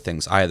a lot of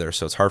things either,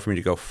 so it's hard for me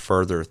to go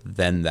further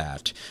than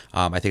that.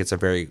 I think it's a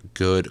very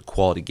good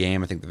quality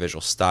game. I think the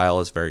visual style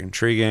is very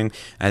intriguing.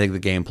 I think the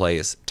gameplay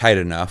is tight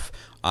enough.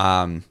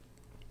 And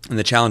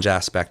the challenge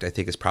aspect, I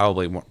think, is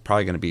probably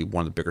going to be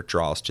one of the bigger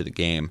draws to the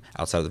game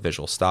outside of the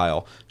visual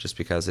style, just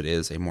because it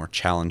is a more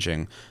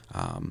challenging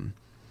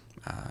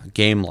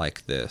game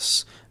like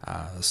this.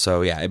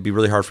 So yeah, it'd be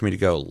really hard for me to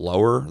go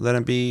lower than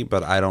a B,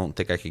 but I don't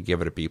think I could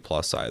give it a B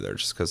plus either,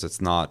 just because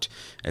it's not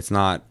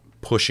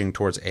pushing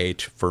towards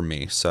 8 for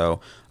me. So,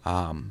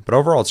 but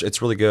overall,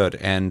 it's really good,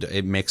 and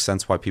it makes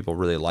sense why people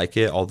really like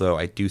it. Although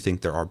I do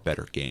think there are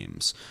better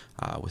games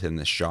within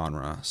this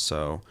genre.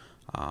 So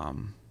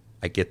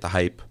I get the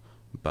hype,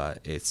 but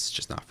it's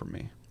just not for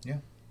me. Yeah.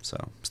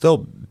 So still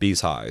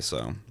B's high.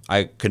 So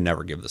I could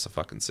never give this a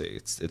fucking C.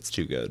 It's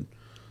too good.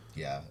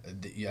 Yeah,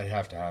 I'd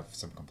have to have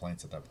some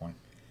complaints at that point.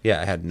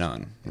 Yeah, I had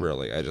none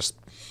really. I just,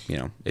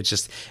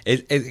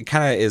 it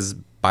kind of is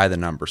by the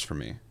numbers for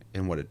me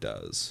in what it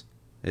does.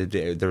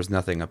 There was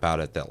nothing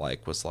about it that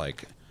was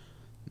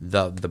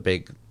the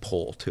big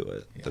pull to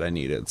it that I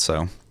needed.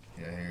 So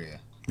yeah, I hear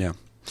you.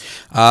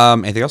 Yeah.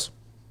 Anything else?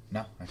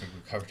 No, I think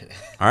we covered it.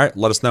 All right,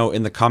 let us know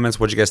in the comments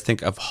what you guys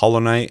think of Hollow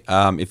Knight.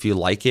 If you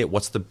like it,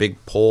 what's the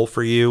big pull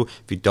for you?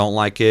 If you don't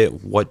like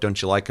it, what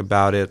don't you like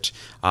about it?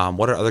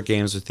 What are other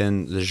games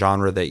within the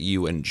genre that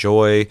you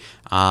enjoy?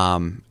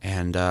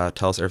 And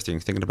tell us everything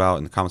you're thinking about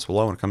in the comments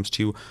below when it comes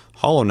to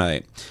Hollow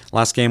Knight.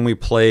 Last game we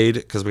played,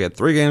 because we had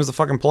 3 games to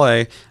fucking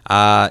play,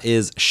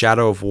 is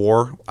Shadow of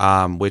War,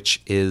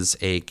 which is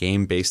a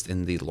game based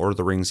in the Lord of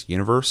the Rings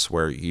universe,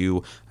 where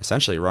you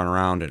essentially run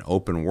around an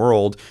open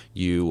world.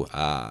 You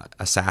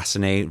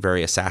assassinate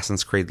very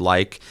Assassin's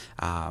Creed-like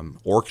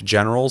orc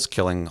generals,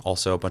 killing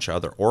also a bunch of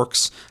other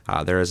orcs.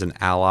 There is an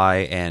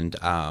ally and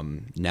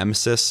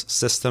nemesis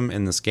system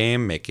in this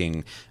game,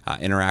 making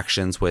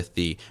interactions with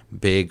the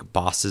big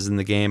bosses in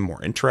the game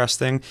more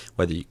interesting.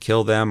 Whether you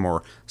kill them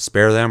or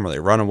spare them or they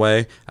run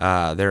away,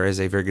 there is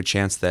a very good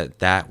chance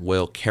that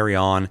will carry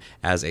on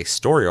as a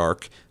story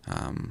arc,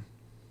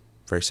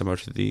 very similar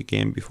to the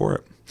game before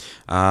it.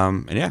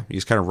 And yeah, you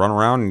just kind of run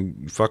around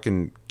and you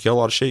fucking kill a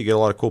lot of shit. You get a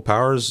lot of cool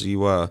powers.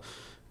 You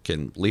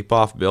can leap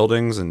off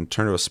buildings and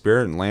turn to a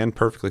spirit and land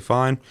perfectly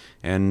fine.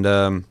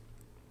 And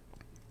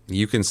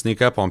you can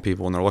sneak up on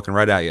people when they're looking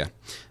right at you.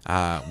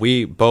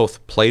 We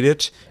both played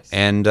it,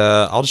 and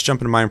I'll just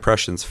jump into my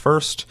impressions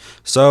first.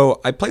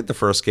 So I played the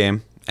first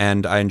game,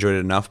 and I enjoyed it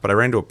enough, but I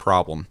ran into a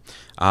problem.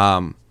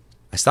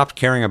 I stopped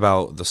caring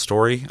about the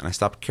story, and I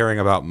stopped caring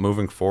about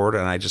moving forward,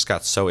 and I just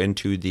got so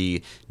into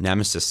the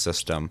Nemesis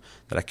system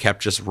that I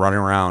kept just running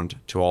around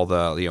to all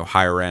the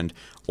higher-end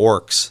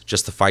orcs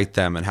just to fight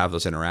them and have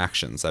those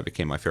interactions. That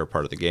became my favorite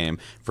part of the game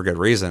for good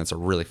reason. It's a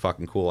really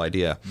fucking cool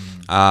idea.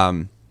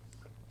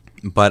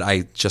 But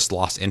I just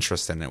lost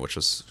interest in it, which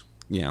was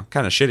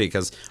kind of shitty,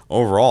 because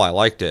overall I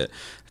liked it.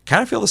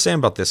 Kind of feel the same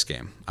about this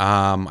game.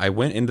 I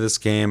went into this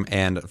game,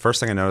 and the first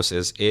thing I noticed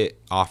is it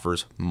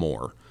offers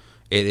more.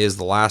 It is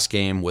the last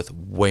game with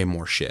way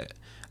more shit.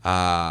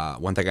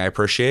 One thing I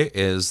appreciate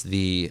is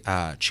the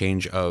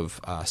change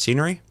of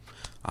scenery,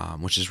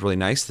 which is really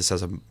nice. This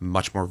has a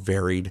much more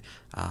varied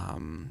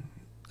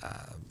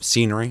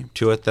scenery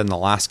to it than the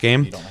last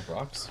game. You don't like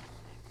rocks?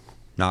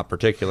 Not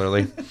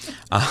particularly.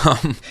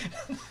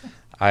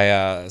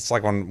 It's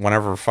like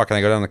whenever fucking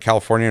I go down to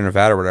California or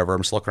Nevada or whatever,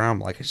 I'm just looking around, I'm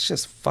like, it's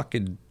just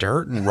fucking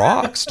dirt and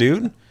rocks,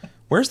 dude.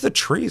 Where's the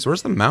trees?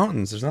 Where's the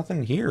mountains? There's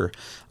nothing here.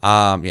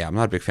 Yeah, I'm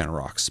not a big fan of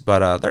rocks,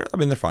 but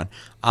they're fun.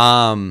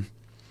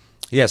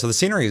 Yeah, so the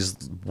scenery is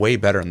way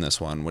better in this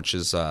one, which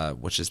is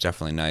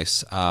definitely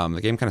nice. The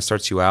game kind of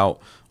starts you out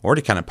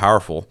already kind of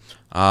powerful.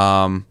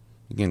 You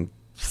can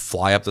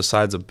fly up the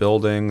sides of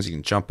buildings, you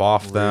can jump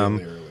off them.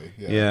 Really early,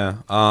 yeah.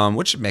 Yeah,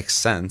 which makes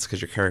sense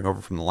because you're carrying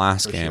over from the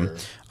last For game.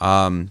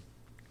 sure.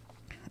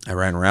 I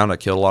ran around, I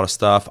killed a lot of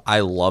stuff. I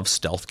love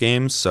stealth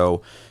games,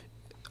 so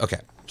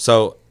okay.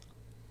 So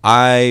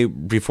I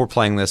before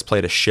playing this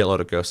played a shitload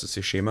of Ghost of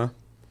Tsushima.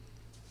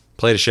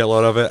 Played a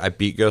shitload of it. I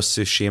beat Ghost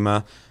of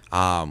Tsushima,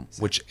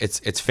 which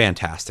it's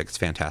fantastic. It's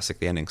fantastic.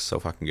 The ending's so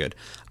fucking good.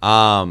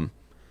 And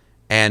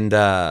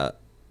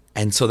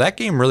so that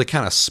game really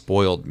kind of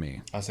spoiled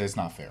me. I say it's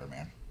not fair,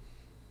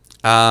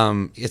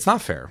 man. It's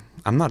not fair.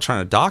 I'm not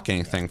trying to dock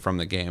anything from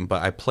the game,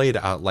 but I played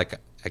like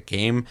a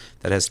game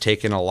that has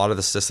taken a lot of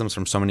the systems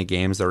from so many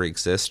games that already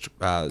exist,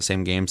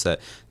 same games that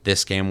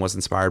this game was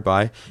inspired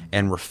by,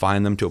 and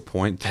refined them to a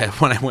point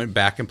that when I went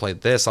back and played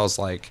this, I was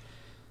like,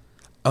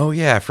 oh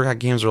yeah, I forgot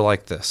games were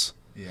like this.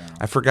 Yeah.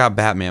 I forgot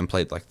Batman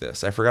played like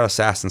this. I forgot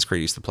Assassin's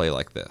Creed used to play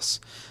like this.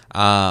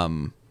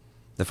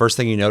 The first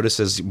thing you notice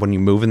is when you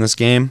move in this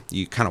game,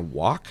 you kind of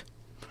walk,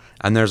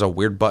 and there's a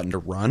weird button to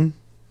run,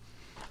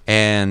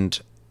 and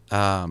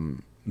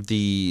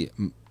the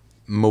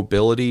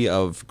mobility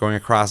of going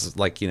across,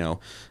 like,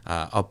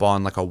 up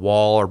on like a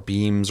wall or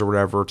beams or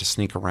whatever to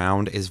sneak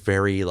around is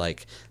very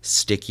like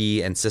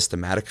sticky and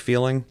systematic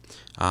feeling.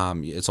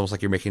 It's almost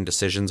like you're making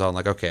decisions on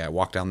like, okay, I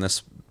walk down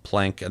this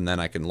plank and then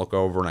I can look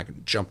over and I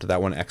can jump to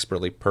that one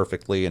expertly,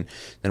 perfectly, and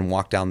then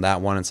walk down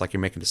that one. It's like you're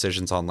making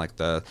decisions on like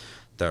the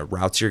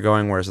routes you're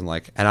going, whereas in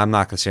like, and I'm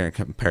not going to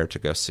compare it to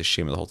Ghost of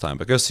Tsushima the whole time,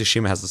 but Ghost of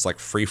Tsushima has this like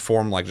free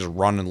form, like just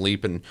run and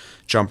leap and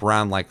jump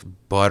around, like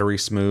buttery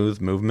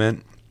smooth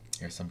movement.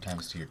 Yeah,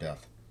 sometimes to your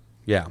death.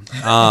 Yeah.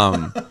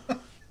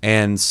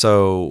 And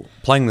so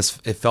playing this,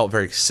 it felt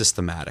very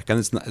systematic,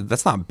 and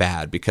that's not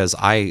bad because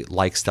I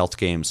like stealth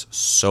games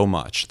so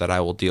much that I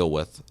will deal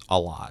with a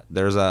lot.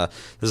 There's a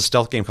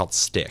stealth game called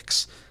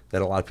Styx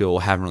that a lot of people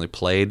haven't really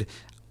played.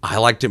 I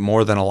liked it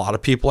more than a lot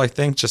of people, I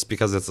think, just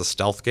because it's a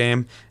stealth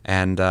game,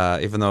 and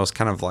even though it's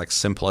kind of like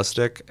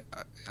simplistic,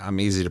 I'm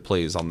easy to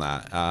please on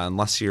that.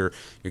 Unless your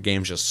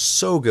game's just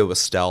so good with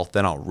stealth,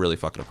 then I'll really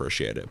fucking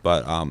appreciate it.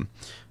 But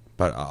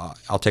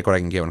I'll take what I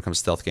can get when it comes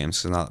to stealth games,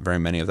 because there's not very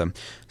many of them.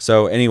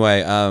 So anyway,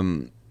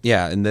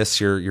 yeah, in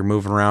this you're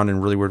moving around in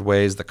really weird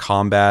ways. The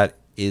combat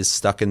is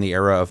stuck in the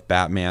era of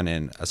Batman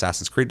and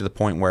Assassin's Creed to the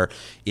point where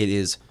it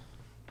is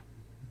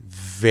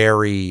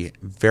very,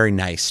 very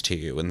nice to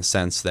you in the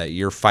sense that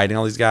you're fighting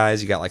all these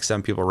guys. You got like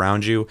 7 people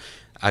around you.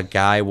 A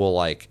guy will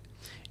like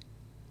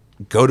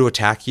go to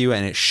attack you,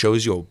 and it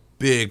shows you a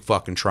big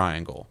fucking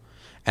triangle.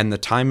 And the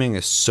timing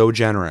is so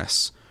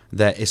generous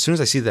that as soon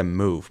as I see them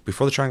move,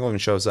 before the triangle even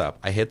shows up,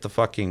 I hit the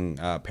fucking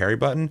parry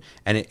button,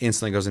 and it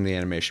instantly goes into the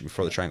animation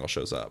before the triangle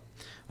shows up.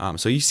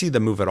 So you see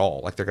them move at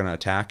all, like they're going to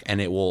attack, and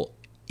it will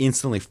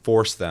instantly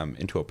force them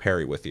into a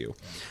parry with you.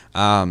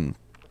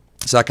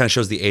 So that kind of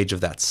shows the age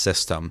of that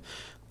system.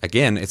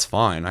 Again, it's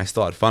fine. I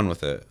still had fun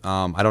with it.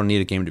 I don't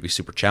need a game to be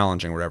super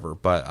challenging or whatever,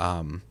 but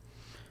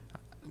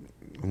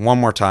one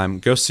more time,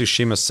 Ghost of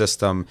Tsushima's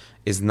system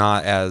is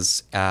not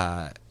as...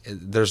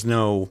 there's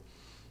no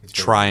It's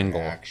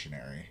triangle.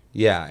 Reactionary.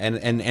 Yeah,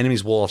 and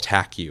enemies will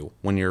attack you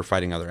when you're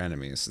fighting other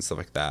enemies and stuff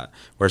like that.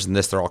 Whereas in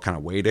this, they're all kind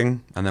of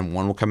waiting, and then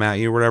one will come at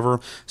you or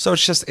whatever. So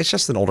it's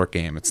just an older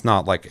game. It's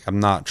not like I'm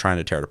not trying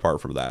to tear it apart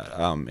from that.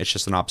 It's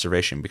just an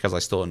observation because I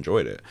still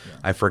enjoyed it. Yeah.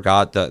 I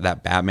forgot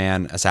that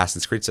Batman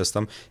Assassin's Creed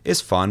system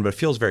is fun, but it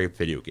feels very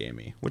video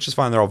gamey, which is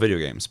fine. They're all video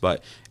games,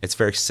 but it's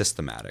very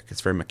systematic.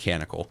 It's very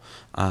mechanical.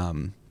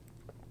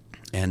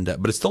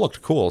 But it still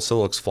looked cool. It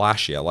still looks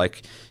flashy. I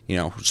like,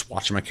 just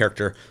watching my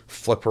character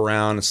flip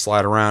around and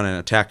slide around and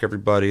attack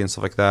everybody and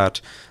stuff like that.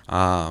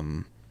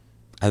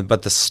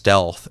 But the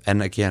stealth,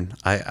 and again,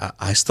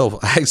 I still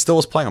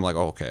was playing. I'm like,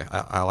 oh, okay,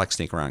 I like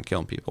sneaking around and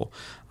killing people.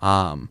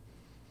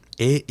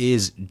 It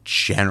is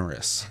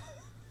generous.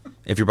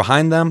 If you're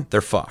behind them,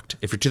 they're fucked.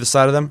 If you're to the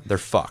side of them, they're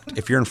fucked.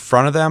 If you're in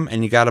front of them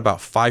and you got about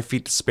 5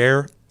 feet to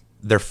spare,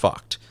 they're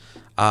fucked.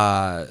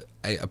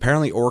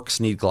 Apparently,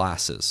 orcs need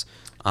glasses.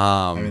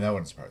 I mean, that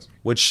wouldn't surprise me.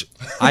 Which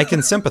I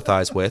can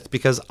sympathize with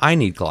because I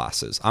need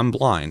glasses. I'm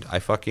blind. I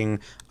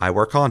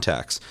wear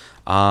contacts.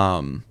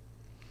 Again,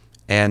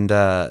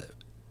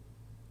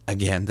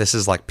 this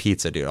is like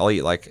pizza, dude. I'll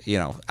eat like,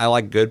 I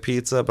like good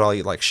pizza, but I'll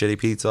eat like shitty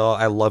pizza.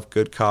 I love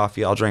good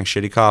coffee. I'll drink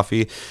shitty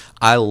coffee.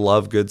 I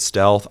love good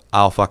stealth.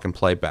 I'll fucking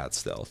play bad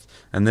stealth.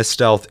 And this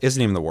stealth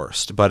isn't even the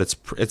worst, but it's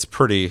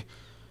pretty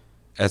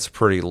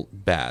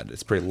bad.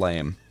 It's pretty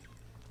lame.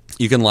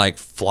 You can like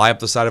fly up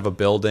the side of a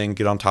building,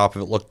 get on top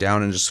of it, look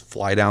down, and just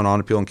fly down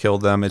onto people and kill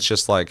them. It's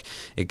just like,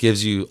 it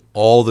gives you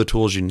all the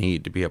tools you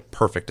need to be a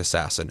perfect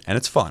assassin. And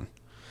it's fun,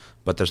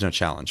 but there's no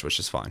challenge, which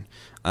is fine.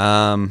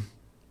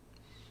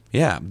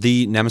 Yeah,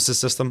 the Nemesis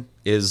system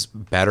is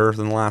better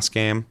than the last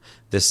game.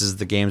 This is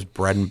the game's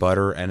bread and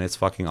butter, and it's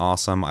fucking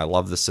awesome. I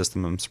love the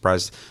system. I'm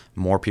surprised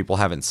more people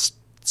haven't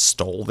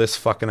stole this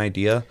fucking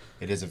idea.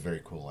 It is a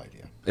very cool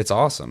idea. It's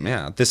awesome,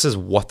 yeah. This is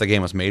what the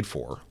game was made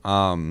for.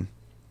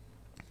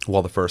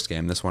 Well, the first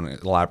game. This one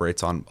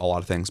elaborates on a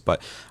lot of things,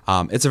 but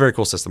it's a very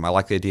cool system. I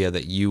like the idea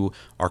that you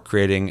are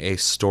creating a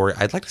story.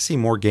 I'd like to see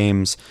more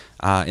games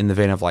in the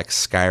vein of like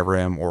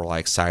Skyrim or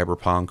like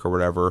Cyberpunk or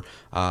whatever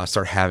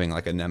start having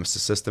like a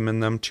nemesis system in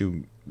them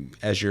to,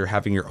 as you're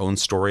having your own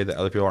story that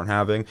other people aren't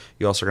having,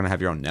 you also are going to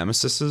have your own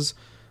nemesis.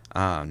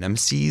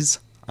 Nemesis.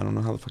 I don't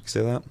know how the fuck you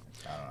say that.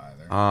 I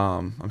don't know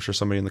either. I'm sure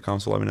somebody in the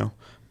comments will let me know.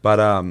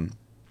 But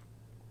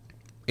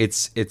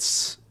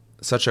it's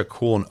such a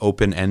cool and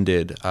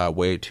open-ended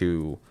way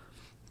to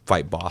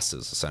fight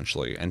bosses,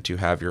 essentially, and to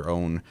have your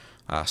own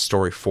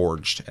story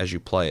forged as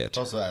you play it. It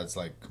also adds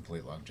like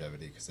complete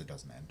longevity because it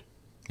doesn't end.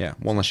 Yeah,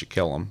 well, unless you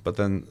kill them. But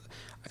then,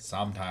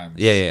 Sometimes.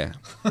 yeah.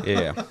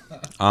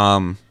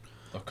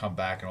 They'll come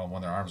back and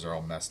when their arms are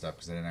all messed up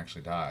because they didn't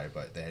actually die,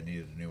 but they had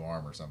needed a new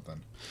arm or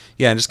something.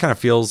 Yeah, it just kind of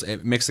feels,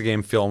 it makes the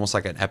game feel almost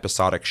like an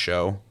episodic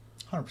show.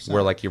 100%.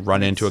 Where like you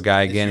run into a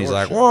guy again, he's your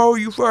like, show. "Whoa,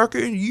 you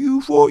fucking,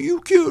 you thought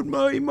you killed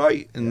my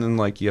mate," and then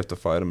like you have to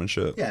fight him and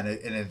shit. Yeah,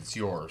 and it's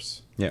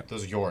yours. Yeah.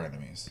 Those are your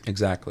enemies.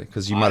 Exactly,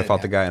 because you might have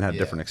fought the guy and had a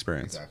different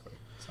experience. Exactly.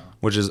 So,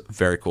 Which is a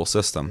very cool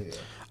system.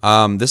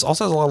 Yeah. This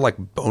also has a lot of like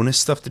bonus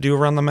stuff to do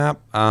around the map.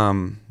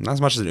 Not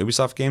as much as an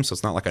Ubisoft game, so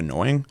it's not like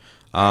annoying.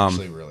 I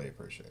actually really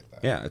appreciate that.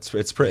 Yeah, it's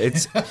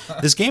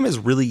this game is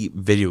really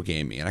video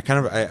gamey, and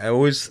I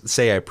always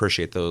say I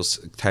appreciate those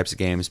types of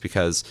games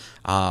because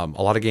a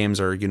lot of games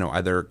are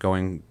either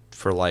going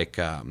for like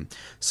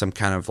some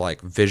kind of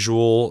like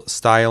visual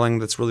styling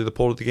that's really the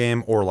pull of the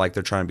game, or like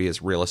they're trying to be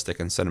as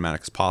realistic and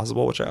cinematic as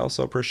possible, which I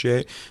also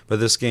appreciate. But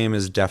this game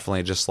is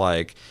definitely just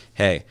like,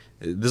 hey,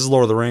 this is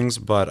Lord of the Rings,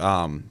 but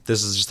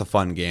this is just a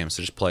fun game,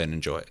 so just play and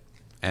enjoy it.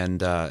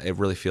 And it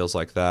really feels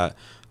like that.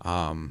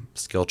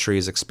 Skill tree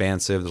is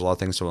expansive. There's a lot of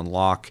things to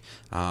unlock,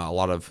 a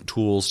lot of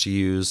tools to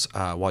use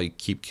while you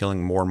keep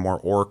killing more and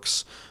more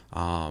orcs.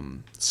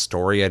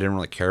 Story I didn't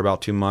really care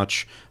about too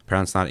much.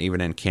 Apparently it's not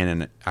even in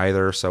canon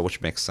either, so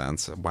which makes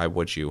sense. Why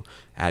would you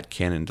add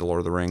canon to Lord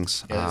of the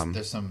Rings? Yeah,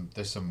 there's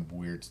some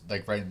weird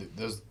like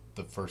those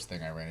the first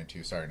thing I ran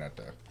into. Sorry not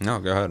to No,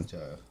 go ahead.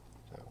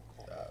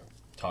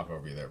 Talk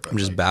over you there, but I'm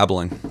just like,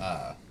 babbling.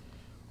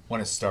 when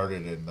it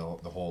started and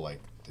the whole like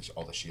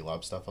all the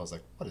Shelob stuff, I was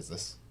like, what is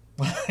this?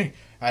 I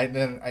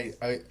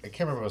can't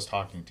remember who I was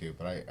talking to,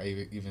 but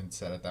I even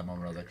said at that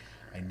moment, I was like,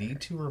 I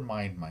need to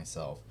remind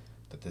myself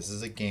that this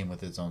is a game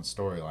with its own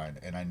storyline,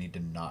 and I need to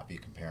not be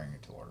comparing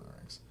it to Lord of the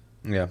Rings.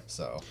 Yeah.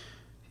 So.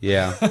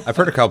 Yeah, I've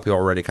heard a couple people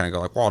already kind of go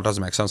like, "Well, it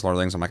doesn't make sense." Lord of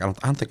the Rings. I'm like, I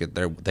don't think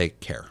they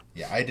care.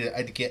 Yeah, I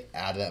did get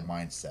out of that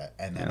mindset,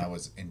 and then I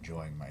was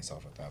enjoying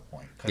myself at that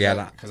point.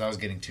 Because I was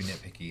getting too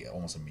nitpicky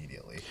almost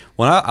immediately.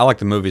 Well, I like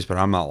the movies, but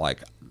I'm not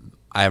like,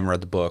 I haven't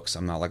read the books.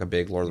 I'm not like a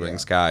big Lord of the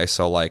Rings guy.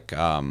 So like,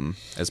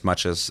 as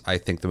much as I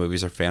think the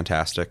movies are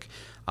fantastic,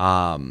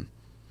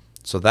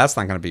 so that's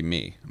not going to be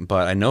me.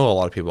 But I know a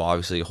lot of people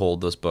obviously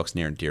hold those books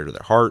near and dear to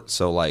their heart.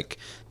 So like,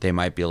 they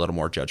might be a little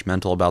more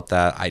judgmental about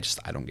that. I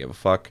don't give a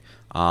fuck.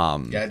 I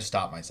had to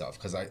stop myself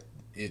because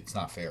it's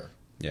not fair.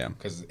 Yeah,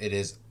 because it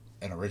is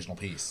an original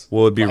piece.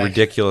 Well, it'd be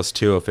ridiculous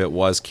too if it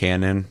was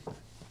canon,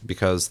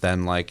 because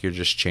then like you're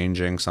just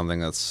changing something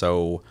that's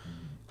so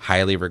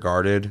highly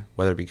regarded,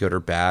 whether it be good or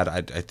bad.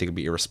 I think it'd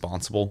be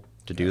irresponsible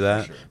to do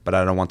that. Sure. But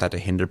I don't want that to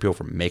hinder people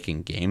from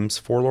making games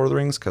for Lord of the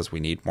Rings, because we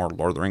need more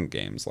Lord of the Rings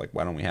games. Like,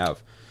 why don't we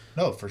have?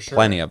 No, for sure,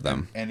 plenty of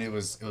them. And it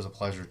was a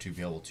pleasure to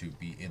be able to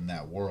be in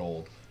that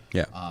world.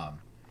 Yeah.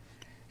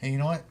 And you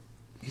know what?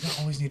 You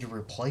don't always need to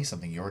replay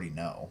something you already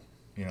know.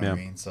 You know what I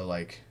mean? So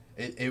like,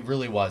 it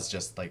really was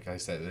just like I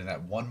said. In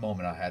that one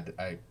moment,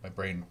 my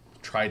brain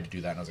tried to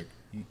do that, and I was like,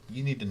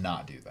 you need to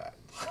not do that.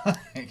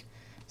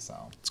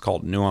 So it's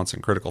called nuance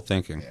and critical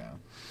thinking. Yeah.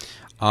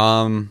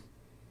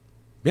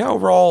 Yeah.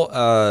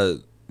 Overall,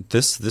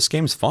 this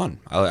game's fun.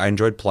 I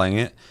enjoyed playing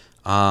it.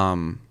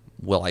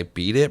 Will I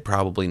beat it?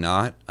 Probably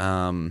not.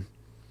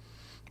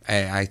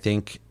 I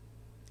think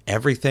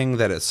everything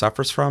that it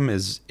suffers from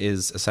is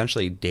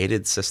essentially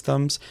dated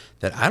systems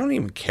that I don't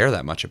even care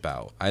that much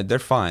about. They're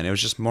fine. It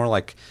was just more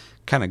like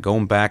kind of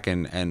going back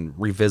and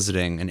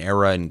revisiting an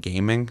era in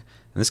gaming.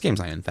 And this game's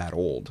not even that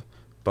old,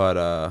 but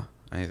I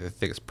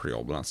think it's pretty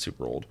old, but not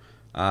super old.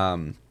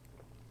 But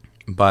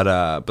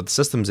the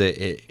systems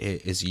it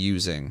is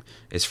using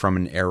is from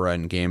an era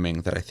in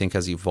gaming that I think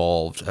has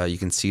evolved. You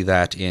can see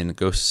that in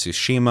Ghost of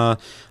Tsushima.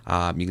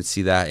 You can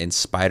see that in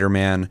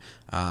Spider-Man.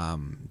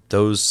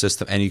 Those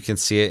systems, and you can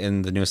see it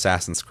in the new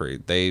Assassin's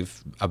Creed.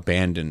 They've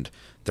abandoned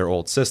their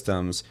old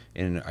systems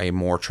in a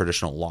more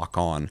traditional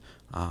lock-on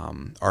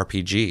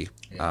RPG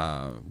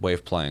way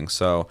of playing.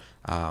 So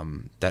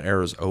that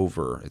era's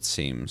over, it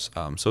seems.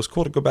 So it's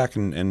cool to go back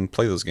and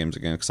play those games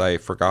again, because I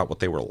forgot what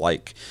they were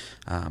like.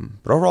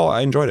 But overall,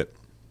 I enjoyed it.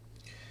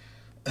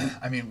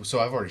 I mean,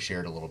 so I've already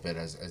shared a little bit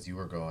as you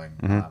were going.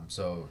 Mm-hmm.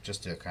 So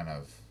just to kind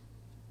of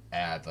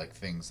add like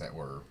things that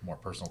were more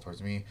personal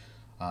towards me,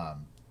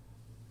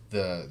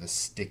 the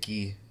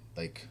sticky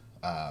like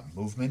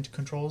movement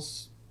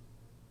controls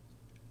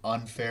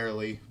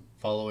unfairly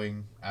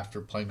following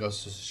after playing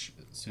Ghost of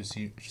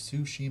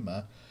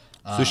Tsushima.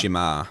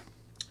 Tsushima.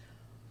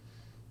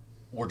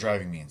 Were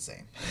driving me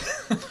insane.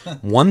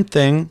 One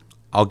thing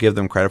I'll give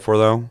them credit for,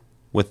 though,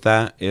 with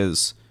that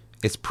is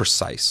it's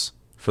precise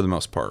for the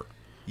most part.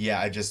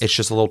 Yeah, It's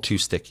just a little too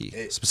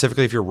sticky.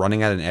 Specifically, if you're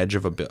running at an edge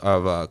of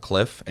a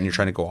cliff and you're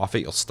trying to go off it,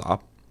 you'll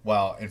stop.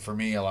 well, and for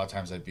me, a lot of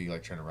times I'd be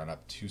like trying to run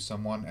up to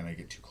someone, and I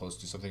get too close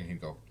to something, and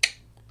he'd go.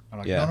 I'm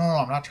like, Yeah. no,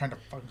 I'm not trying to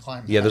fucking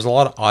climb. Yeah, that. there's a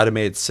lot of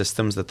automated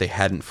systems that they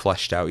hadn't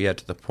fleshed out yet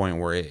to the point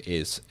where it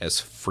is as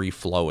free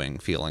flowing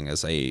feeling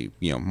as a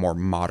more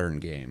modern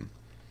game.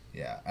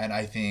 Yeah, and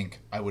I think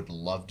I would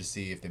love to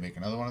see if they make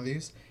another one of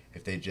these,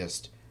 if they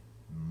just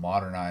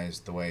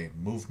modernized the way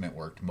movement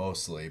worked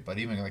mostly, but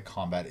even like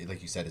combat,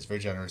 like you said, is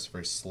very generous,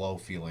 very slow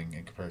feeling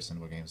in comparison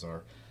to what games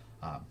are.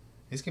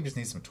 This game just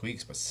needs some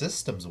tweaks, but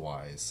systems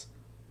wise,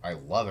 I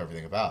love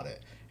everything about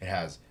it. It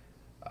has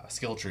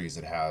skill trees,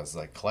 it has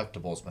like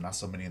collectibles, but not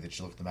so many that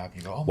you look at the map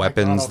and you go, oh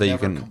Weapons my God, I'll that you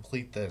never can-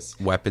 complete this.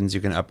 Weapons you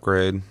can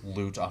upgrade.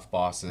 Loot off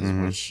bosses,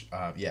 which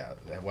they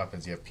have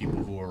weapons. You have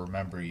people who will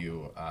remember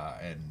you,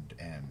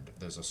 and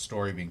there's a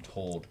story being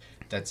told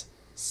that's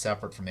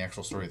separate from the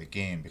actual story of the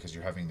game because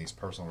you're having these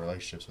personal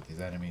relationships with these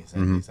enemies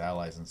and these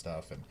allies and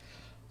stuff. And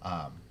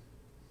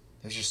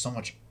there's just so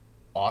much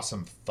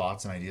awesome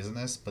thoughts and ideas in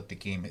this, but the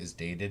game is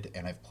dated,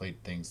 and I've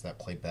played things that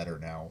play better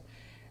now,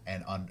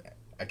 and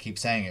I keep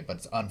saying it, but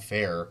it's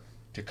unfair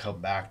to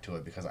come back to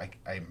it because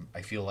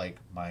I feel like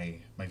my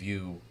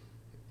view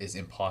is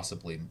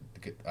impossibly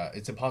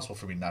it's impossible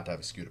for me not to have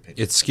a skewed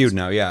opinion. It's skewed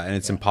now, yeah, and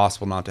it's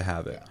impossible not to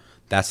have it. Yeah.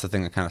 That's the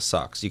thing that kind of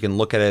sucks. You can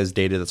look at it as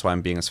dated, that's why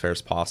I'm being as fair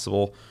as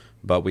possible,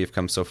 but we've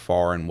come so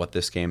far in what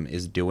this game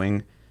is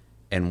doing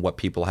and what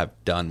people have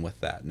done with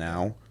that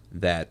now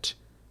that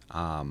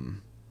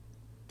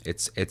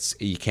it's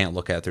you can't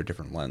look at it through a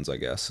different lens, I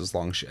guess, as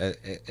long as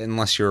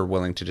unless you're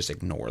willing to just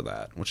ignore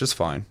that, which is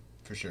fine.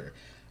 For sure.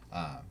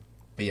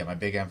 But yeah, my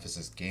big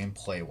emphasis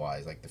gameplay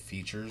wise, like the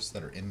features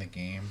that are in the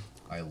game,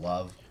 I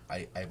love.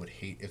 I would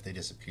hate if they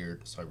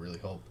disappeared, so I really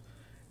hope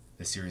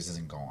the series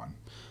isn't gone.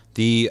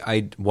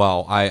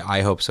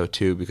 I hope so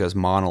too, because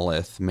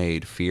Monolith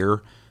made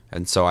Fear,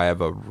 and so I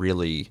have a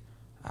really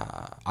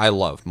I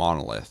love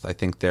Monolith. I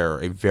think they're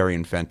a very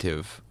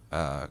inventive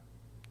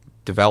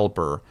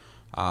developer.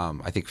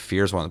 I think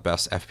Fear is one of the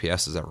best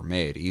FPSs ever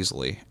made,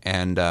 easily.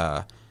 And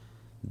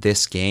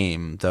this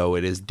game, though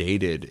it is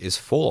dated, is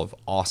full of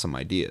awesome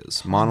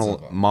ideas.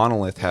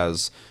 Monolith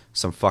has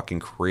some fucking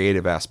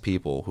creative ass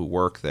people who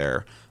work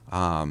there.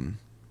 And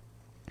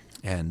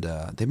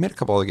they made a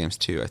couple other games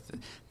too.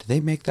 Did they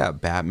make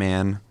that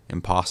Batman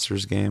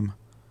Imposters game?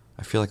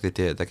 I feel like they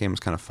did. That game was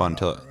kind of fun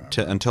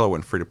until it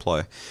went free to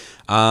play.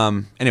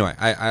 Anyway,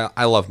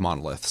 I love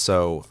Monolith,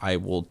 so I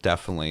will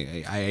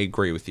definitely I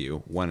agree with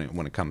you when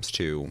it comes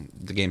to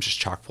the game's just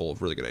chock full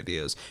of really good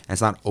ideas, and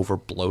it's not over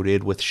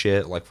bloated with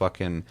shit like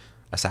fucking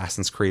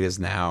Assassin's Creed is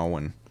now.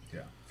 And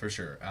yeah, for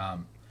sure. I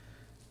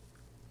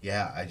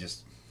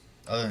just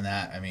other than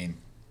that, I mean,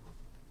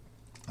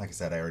 like I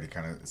said, I already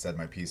kind of said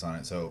my piece on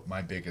it. So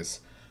my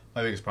biggest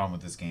problem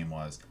with this game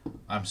was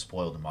I'm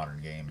spoiled in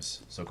modern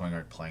games. So going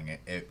back playing it,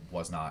 it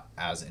was not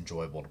as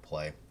enjoyable to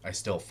play. I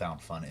still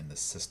found fun in the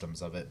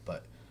systems of it,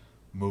 but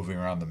moving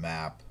around the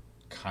map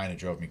kind of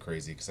drove me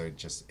crazy because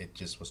it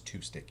just was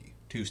too sticky.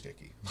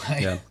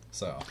 Yeah.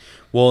 So.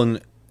 Well,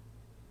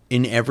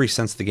 in every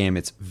sense of the game,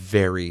 it's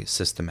very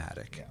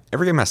systematic. Yeah.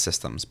 Every game has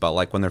systems, but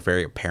like when they're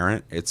very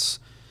apparent,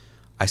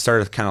 I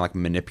started kind of like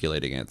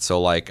manipulating it.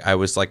 So like I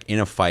was like in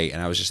a fight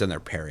and I was just in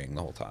there parrying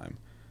the whole time.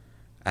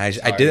 And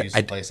I did it.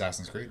 I play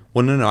Assassin's Creed.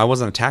 Well, no, I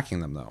wasn't attacking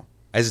them though.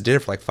 I just did it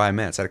for like 5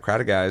 minutes. I had a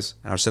crowd of guys,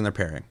 and I was sitting there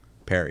parrying,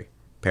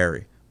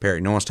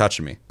 parry. No one's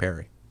touching me.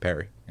 Parry.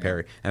 And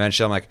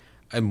eventually, I'm like,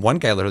 and one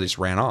guy literally just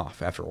ran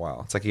off after a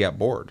while. It's like he got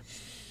bored.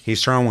 He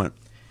just turned and went.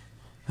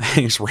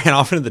 He just ran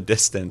off into the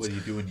distance. What do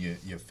you do when you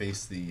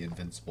face the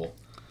invincible?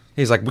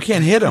 He's like, we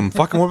can't hit him.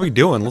 Fucking, what are we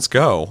doing? Let's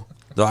go.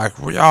 They're like,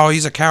 oh,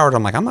 he's a coward.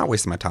 I'm like, I'm not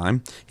wasting my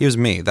time. He was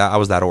me. I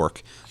was that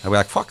orc. I'd be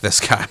like, fuck this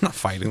guy. I'm not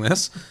fighting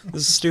this.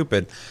 This is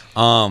stupid.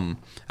 And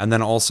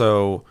then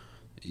also,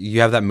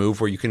 you have that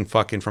move where you can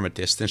fucking from a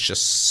distance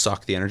just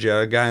suck the energy out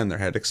of a guy and their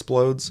head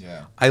explodes.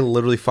 Yeah. I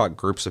literally fought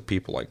groups of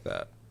people like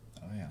that.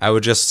 Oh yeah. I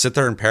would just sit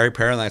there and parry, and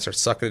then I'd start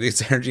sucking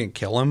his energy and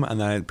kill him,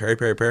 and then I'd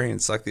parry, and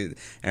suck the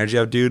energy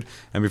out of dude.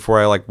 And before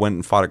I like went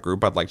and fought a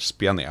group, I'd like just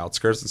be on the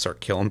outskirts and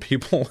start killing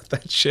people with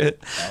that shit.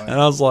 Oh, yeah.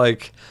 And I was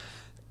like,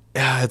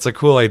 yeah, it's a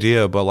cool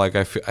idea, but like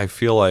I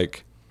feel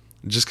like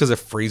just because it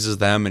freezes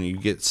them and you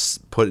get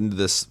put into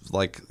this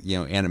like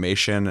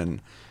animation,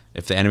 and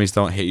if the enemies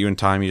don't hit you in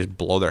time, you just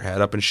blow their head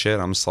up and shit.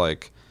 I'm just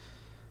like,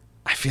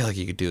 I feel like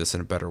you could do this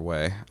in a better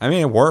way. I mean,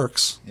 it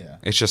works. Yeah.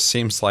 It just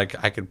seems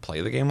like I could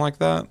play the game like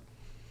that.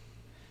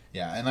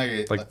 Yeah, and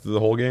like the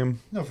whole game.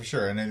 No, for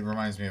sure, and it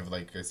reminds me of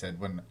like I said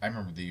when I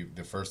remember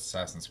the first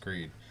Assassin's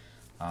Creed.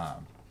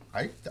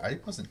 I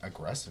wasn't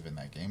aggressive in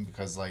that game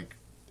because like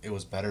it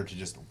was better to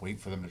just wait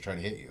for them to try to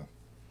hit you,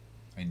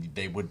 and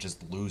they would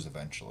just lose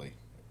eventually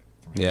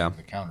from hitting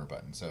the counter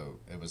button. So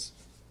it was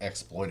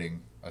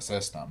exploiting a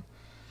system.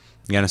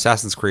 Yeah, and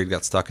Assassin's Creed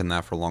got stuck in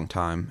that for a long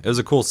time. It was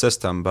a cool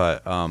system,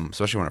 but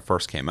especially when it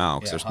first came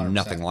out, because Yeah, there's 100%.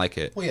 nothing like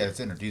it. Well, yeah, it's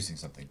introducing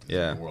something to the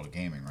Yeah. world of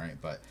gaming, right?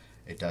 But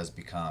it does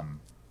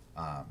become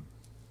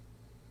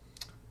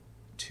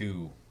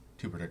too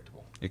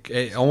predictable.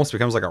 It almost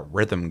becomes like a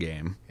rhythm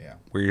game. Yeah.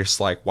 Where you're just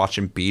like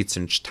watching beats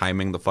and just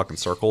timing the fucking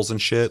circles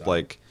and shit.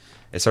 Like,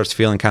 it starts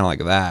feeling kind of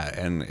like that.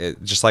 And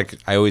it just like,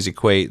 I always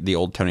equate the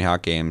old Tony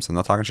Hawk games, I'm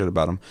not talking shit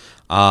about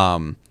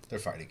them, They're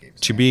fighting games.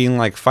 to man. being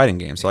like fighting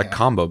games, like Yeah.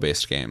 combo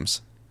based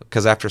games.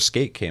 Because after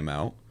Skate came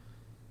out,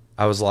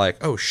 I was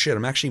like, oh shit,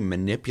 I'm actually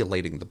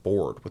manipulating the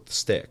board with the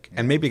stick.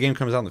 And maybe a game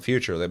comes out in the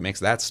future that makes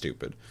that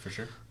stupid. For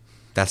sure.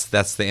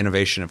 That's the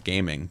innovation of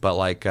gaming. But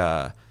like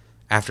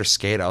after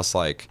Skate, I was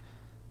like,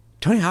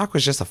 Tony Hawk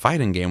was just a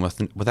fighting game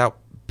without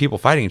people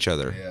fighting each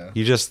other. Yeah.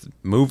 You just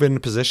move into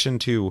position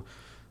to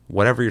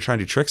whatever you're trying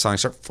to do tricks on, and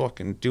start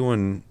fucking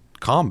doing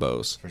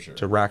combos For sure.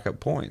 to rack up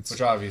points.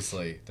 Which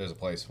obviously there's a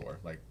place for.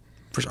 Like,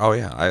 Oh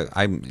yeah,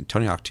 I'm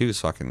Tony Hawk 2 is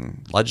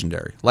fucking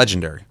legendary.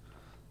 Legendary.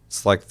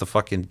 It's like the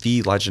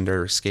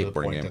legendary to the skateboarding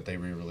point game. that they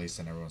re-released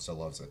and everyone still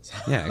loves it. So.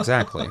 Yeah,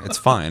 exactly. It's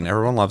fine.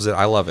 Everyone loves it.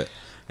 I love it.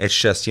 It's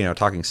just,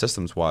 talking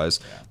systems wise,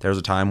 there was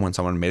a time when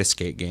someone made a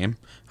skate game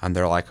and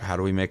they're like, how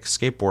do we make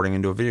skateboarding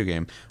into a video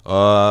game?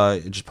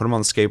 Just put them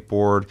on the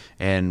skateboard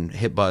and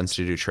hit buttons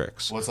to do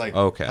tricks. Well, it's like,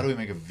 okay. how do we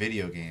make a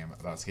video game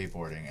about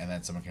skateboarding? And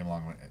then someone came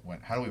along and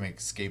went, how do we make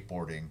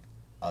skateboarding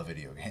a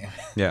video game?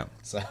 Yeah.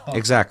 So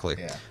Exactly.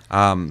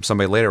 Yeah.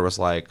 Somebody later was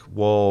like,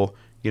 well,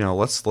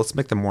 let's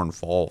make them more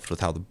involved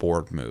with how the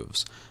board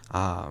moves.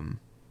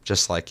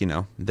 Just like,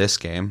 this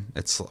game,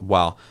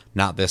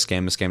 not this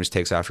game. This game just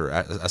takes after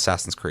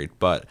Assassin's Creed,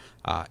 but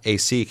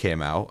AC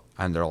came out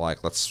and they're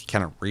like, let's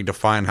kind of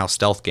redefine how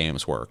stealth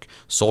games work.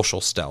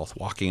 Social stealth,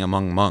 walking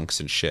among monks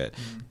and shit.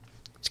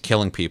 It's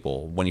killing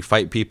people. When you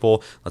fight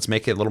people, let's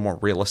make it a little more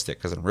realistic,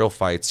 because in real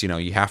fights,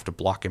 you have to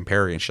block and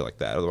parry and shit like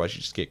that. Otherwise,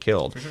 you just get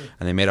killed. Sure.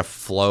 And they made a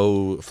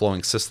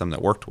flowing system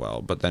that worked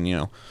well. But then,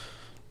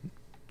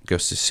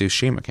 Ghost of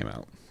Tsushima came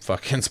out.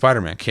 Fucking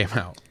Spider-Man came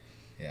out.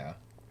 Yeah.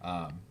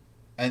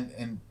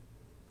 And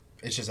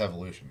it's just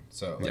evolution.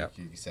 So like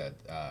you said,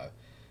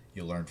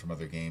 you learn from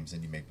other games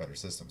and you make better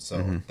systems.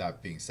 So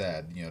that being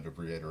said, to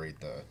reiterate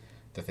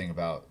the thing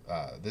about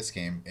this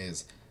game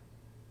is,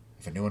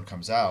 if a new one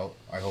comes out,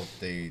 I hope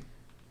they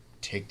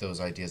take those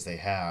ideas they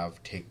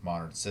have, take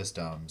modern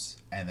systems,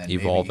 and then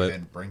Evolve maybe it.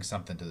 even bring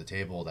something to the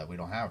table that we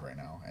don't have right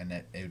now, and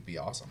it would be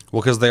awesome.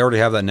 Well, because they already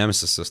have that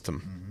Nemesis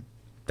system.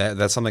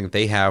 That's something that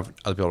they have,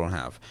 other people don't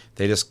have.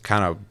 They just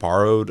kind of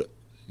borrowed,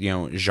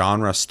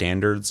 genre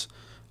standards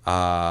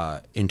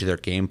into their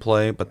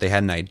gameplay, but they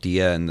had an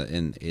idea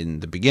in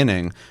the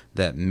beginning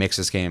that makes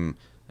this game,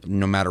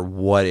 no matter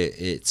what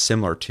it's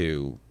similar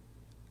to,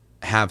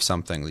 have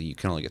something that you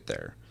can only get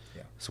there.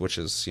 Yeah. So, which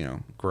is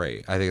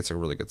great. I think it's a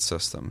really good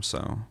system.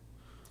 So,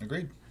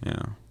 Agreed.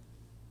 yeah.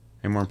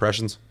 Any more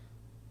impressions?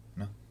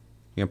 No.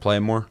 You gonna play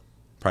it more?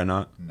 Probably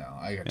not. No,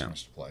 I got too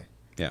much to play.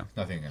 Yeah.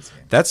 Nothing against the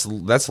game. That's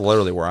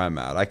literally where I'm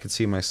at. I could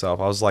see myself.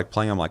 I was like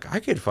playing. I'm like, I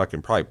could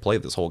fucking probably play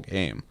this whole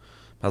game.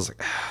 I was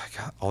like, I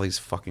got all these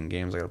fucking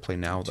games I got to play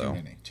now, though.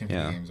 Too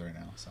many games right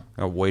now. So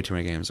I got way too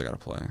many games I got to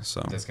play.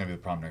 So that's gonna be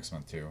the problem next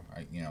month too.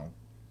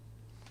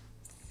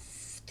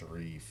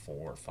 3,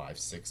 4, 5,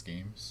 6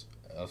 games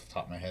off the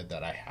top of my head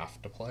that I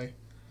have to play.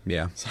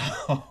 yeah. So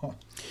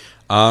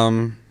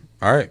All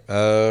right.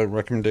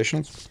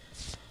 Recommendations.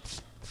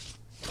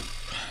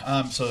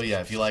 So yeah,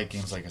 if you like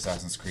games like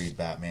Assassin's Creed,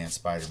 Batman,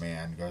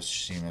 Spider-Man,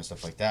 Ghost of Tsushima,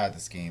 stuff like that,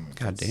 this game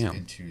fits damn.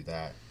 into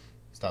that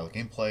style of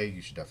gameplay.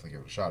 You should definitely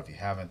give it a shot. If you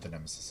haven't, the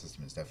Nemesis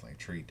system is definitely a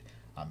treat.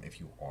 If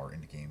you are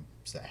into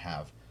games that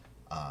have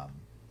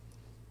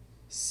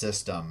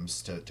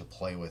systems to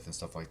play with and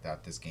stuff like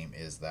that, this game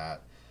is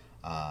that.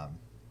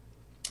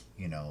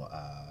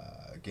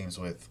 Games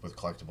with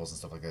collectibles and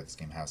stuff like that. This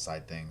game has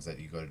side things that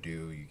you go to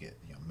do. You get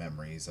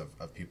memories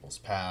of people's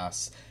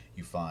past.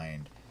 You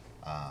find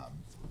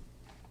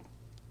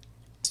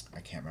I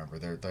can't remember.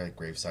 They're like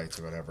grave sites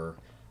or whatever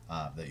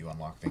that you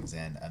unlock things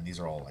in, and these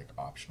are all like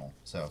optional.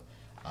 So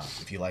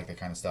if you like that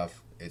kind of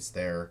stuff, it's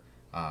there.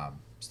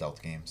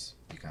 Stealth games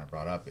you kind of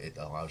brought up, it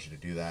allows you to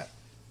do that.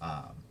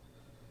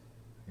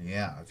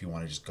 If you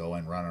want to just go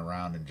and run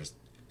around and just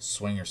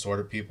swing your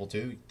sword at people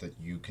too, that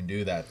you can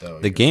do that though.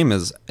 The game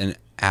is an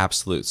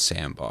absolute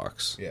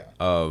sandbox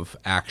of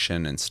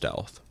action and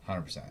stealth.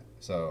 100%.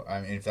 So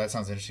I mean, if that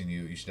sounds interesting to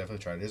you, you should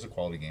definitely try it. It is a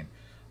quality game.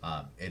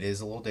 It is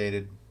a little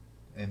dated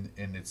in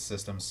its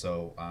system,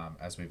 so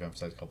as we've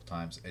emphasized a couple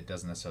times, it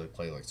doesn't necessarily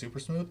play like super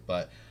smooth,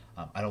 but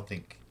I don't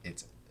think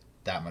it's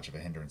that much of a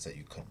hindrance that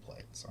you couldn't play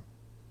it. So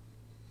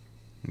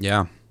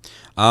Yeah.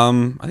 I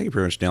think you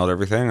pretty much nailed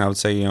everything. I would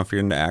say, if you're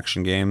into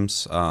action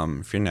games,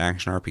 if you're into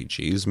action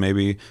RPGs,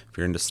 maybe, if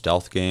you're into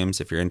stealth games,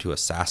 if you're into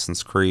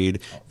Assassin's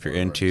Creed, if you're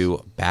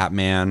into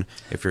Batman,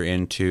 if you're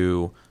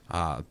into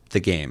the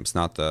games,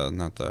 not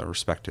the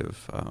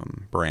respective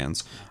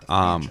brands.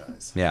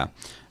 Yeah.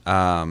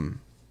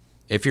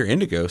 If you're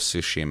into Ghost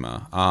of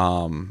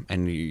Tsushima,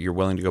 and you're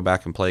willing to go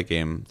back and play a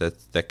game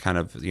that kind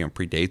of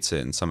predates it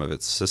in some of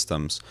its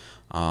systems,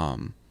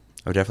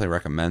 I would definitely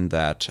recommend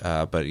that.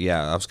 But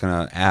yeah, I was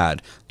going to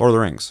add Lord of the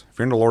Rings. If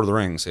you're into Lord of the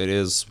Rings, it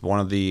is one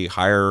of the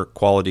higher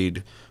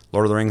quality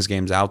Lord of the Rings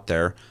games out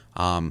there.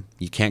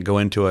 You can't go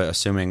into it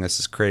assuming this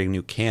is creating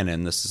new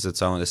canon. This is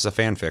its own. This is a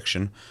fan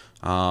fiction.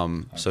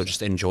 So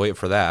just enjoy it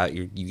for that.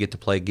 You get to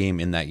play a game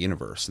in that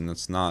universe, and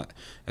it's not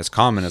as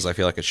common as I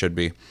feel like it should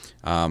be.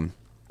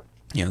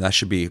 That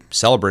should be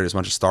celebrated as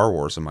much as Star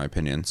Wars, in my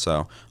opinion.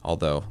 So,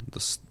 although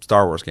the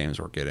Star Wars games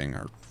we're getting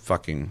are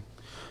fucking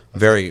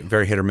very,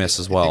 very hit or miss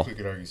as well. I think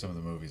we could argue some of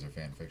the movies are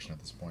fan fiction at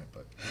this point,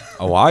 but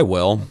Oh, I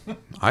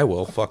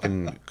will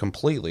fucking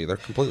completely. They're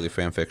completely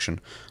fan fiction.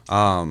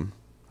 I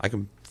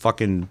can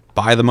fucking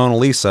buy the Mona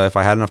Lisa if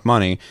I had enough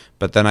money,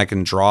 but then I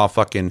can draw a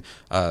fucking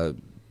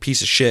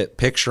piece of shit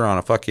picture on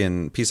a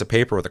fucking piece of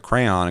paper with a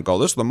crayon and go,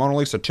 "This is the Mona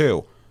Lisa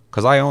too,"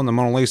 because I own the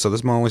Mona Lisa.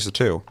 This is Mona Lisa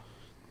too.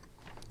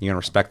 You gonna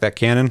respect that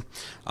canon?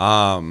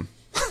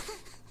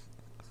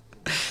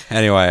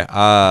 Anyway,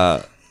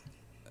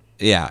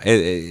 yeah,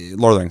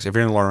 Lord of the Rings. If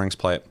you're in Lord of the Rings,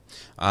 play it.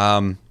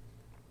 And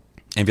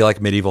if you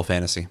like medieval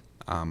fantasy,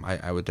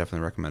 I would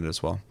definitely recommend it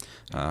as well,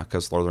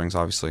 because Lord of the Rings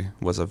obviously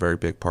was a very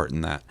big part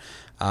in that.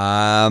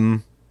 I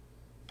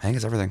think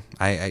it's everything.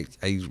 I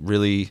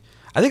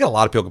think a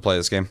lot of people could play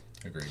this game.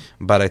 agreed.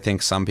 But I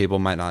think some people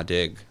might not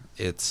dig.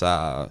 It's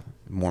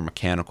more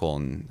mechanical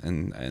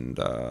and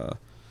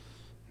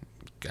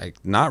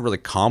not really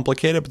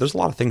complicated, but there's a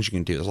lot of things you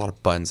can do. There's a lot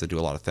of buttons that do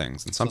a lot of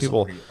things, and some It's people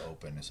also pretty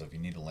open, so if you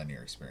need a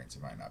linear experience,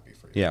 it might not be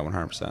for you. Yeah,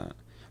 100%.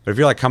 But if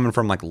you're like coming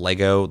from like the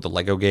Lego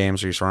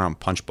games, where you're surrounded on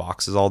punch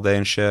boxes all day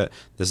and shit,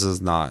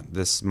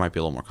 this might be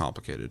a little more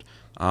complicated.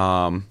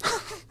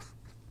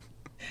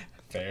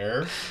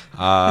 Fair.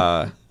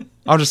 I'm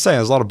just saying,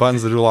 there's a lot of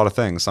buttons that do a lot of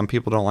things. Some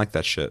people don't like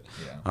that shit.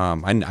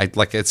 Yeah. I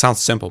like it. Sounds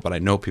simple, but I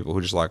know people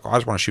who just like, I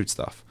just want to shoot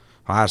stuff.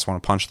 I just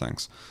want to punch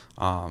things.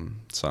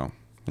 So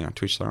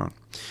to each their own.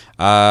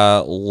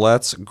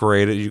 Let's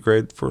grade it. You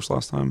grade first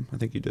last time? I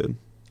think you did.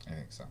 I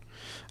think so.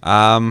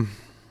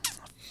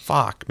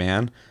 Fuck,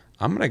 man.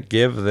 I'm gonna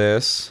give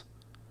this.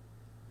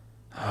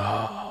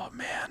 Oh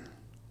man,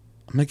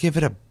 I'm gonna give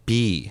it a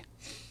B.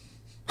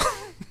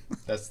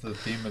 That's the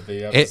theme of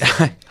the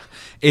episode.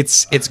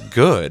 It's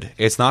good.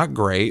 It's not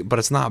great, but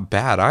it's not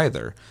bad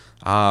either.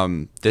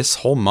 This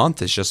whole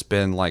month has just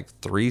been like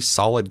 3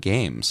 solid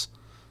games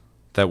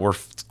that were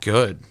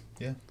good.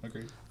 Yeah,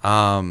 agreed.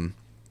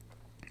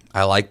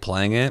 I like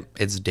playing it.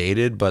 It's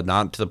dated, but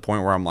not to the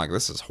point where I'm like,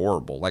 this is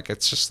horrible. Like,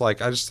 it's just like,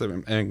 I just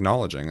am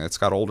acknowledging it's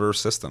got older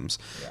systems,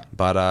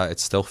 but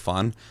it's still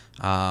fun.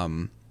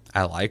 I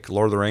like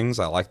Lord of the Rings.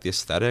 I like the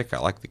aesthetic. I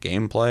like the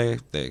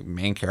gameplay. The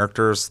main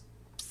characters,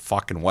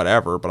 fucking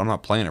whatever, but I'm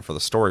not playing it for the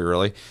story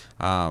really.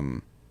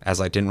 As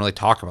I didn't really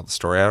talk about the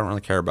story. I don't really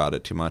care about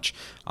it too much.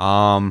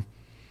 And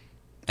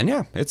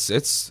yeah, it's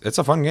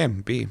a fun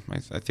game. B.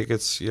 I think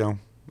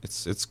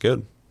it's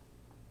good.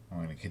 I'm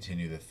going to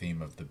continue the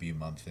theme of the B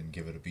month and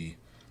give it a B.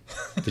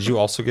 Did you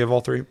also give all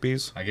 3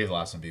 Bs? I gave the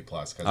last one B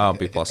plus.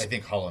 B plus. I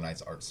think Hollow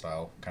Knight's art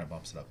style kind of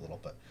bumps it up a little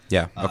bit.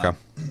 Yeah. Okay.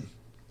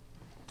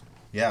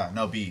 Yeah.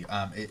 No B.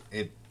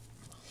 It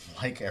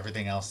like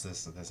everything else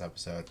this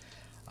episode,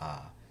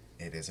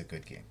 it is a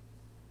good game.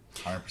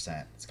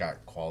 100%. It's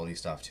got quality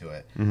stuff to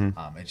it.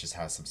 Mm-hmm. It just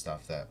has some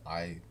stuff that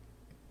I,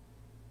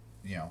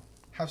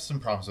 have some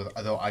problems with.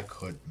 Although I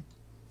could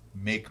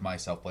make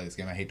myself play this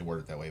game. I hate to word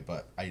it that way,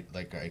 but I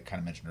kind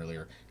of mentioned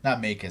earlier, not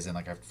make as in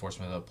like I have to force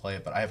myself to play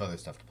it, but I have other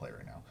stuff to play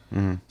right now.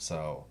 Mm-hmm.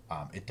 So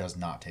it does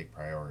not take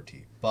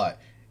priority. But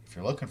if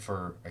you're looking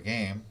for a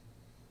game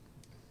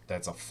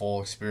that's a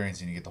full experience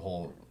and you get the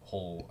whole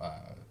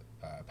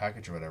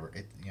package or whatever,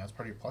 it's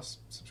part of your Plus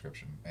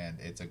subscription, and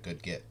it's a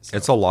good get. So,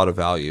 it's a lot of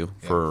value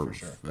for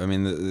sure. I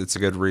mean, it's a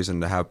good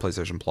reason to have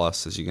PlayStation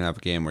Plus, is you can have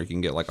a game where you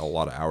can get like a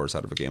lot of hours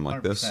out of a game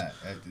like 100%. this.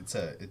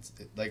 It's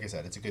like I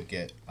said, it's a good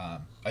get.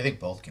 I think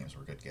both games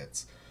were good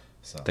gets.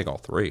 So I think all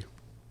 3.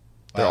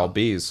 They're all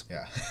Bs.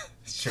 Yeah,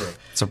 sure.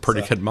 It's a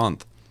pretty good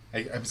month.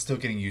 I'm still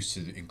getting used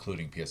to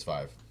including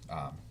PS5.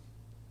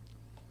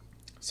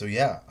 So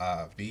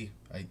yeah, B.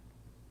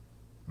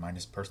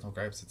 Minus personal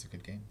gripes, it's a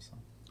good game. So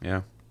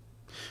Yeah.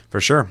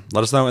 For sure.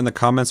 Let us know in the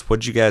comments,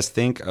 what did you guys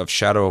think of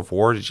Shadow of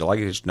War? Did you like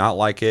it? Did you not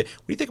like it?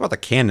 What do you think about the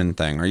canon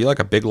thing? Are you like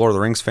a big Lord of the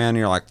Rings fan and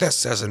you're like,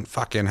 this isn't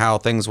fucking how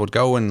things would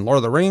go in Lord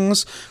of the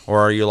Rings? Or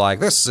are you like,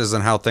 this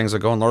isn't how things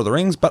would go in Lord of the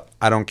Rings, but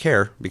I don't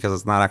care because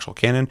it's not actual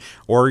canon?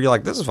 Or are you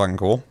like, this is fucking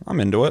cool. I'm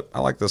into it. I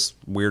like this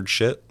weird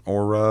shit.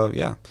 Or,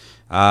 yeah.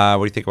 What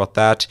do you think about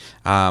that?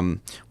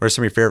 What are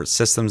some of your favorite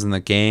systems in the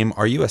game?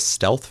 Are you a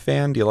stealth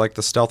fan? Do you like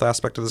the stealth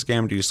aspect of this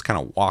game? Do you just kind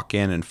of walk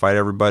in and fight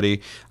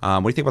everybody?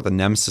 What do you think about the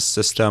Nemesis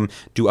system?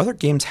 Do other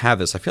games have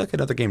this? I feel like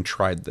another game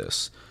tried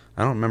this.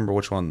 I don't remember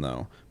which one,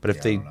 though. But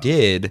if they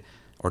did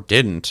or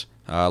didn't,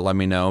 let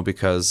me know,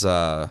 because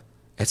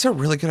it's a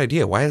really good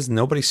idea. Why has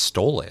nobody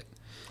stole it?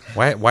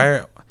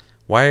 Why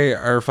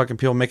are fucking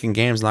people making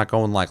games not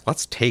going like,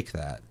 let's take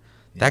that?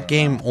 That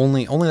game,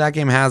 only that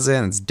game has it,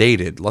 and it's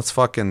dated. Let's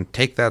fucking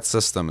take that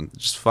system and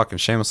just fucking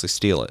shamelessly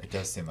steal it. it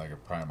does seem like a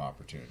prime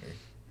opportunity.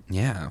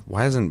 Yeah,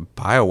 why hasn't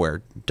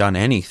BioWare done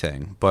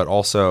anything? But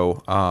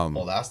also,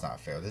 Well, that's not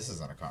fair. This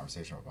isn't a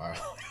conversation with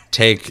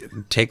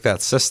BioWare. take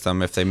that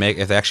system if they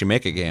actually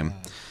make a game,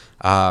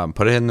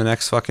 put it in the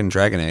next fucking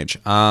Dragon Age.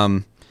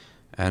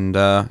 And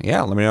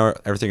yeah, let me know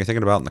everything you're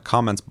thinking about in the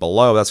comments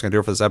below. That's going to do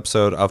it for this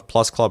episode of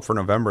Plus Club for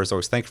November. As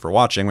always, thank you for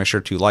watching. Make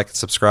sure to like and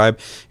subscribe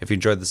if you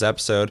enjoyed this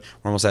episode.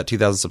 We're almost at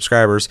 2,000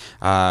 subscribers.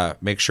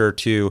 Make sure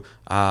to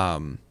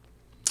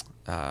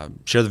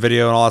share the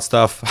video and all that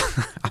stuff.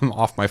 I'm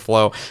off my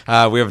flow.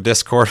 We have a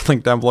Discord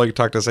link down below. You can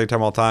talk to us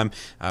anytime, all the time.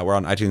 We're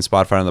on iTunes,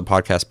 Spotify, and the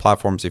podcast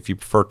platforms if you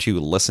prefer to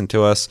listen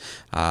to us.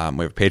 We have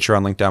a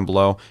Patreon link down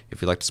below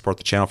if you'd like to support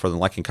the channel further than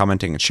liking,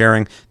 commenting, and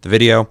sharing the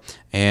video.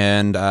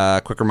 And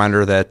quick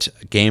reminder that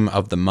Game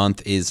of the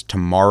Month is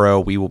tomorrow.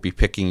 We will be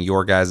picking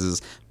your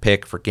guys'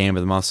 pick for Game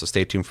of the Month, so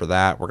stay tuned for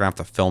that. We're going to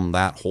have to film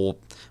that whole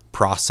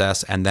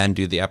process and then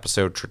do the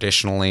episode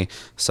traditionally,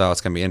 so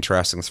it's going to be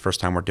interesting. It's the first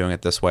time we're doing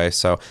it this way,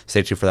 so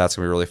stay tuned for that. It's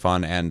going to be really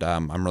fun, and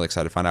I'm really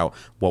excited to find out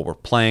what we're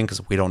playing,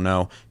 because we don't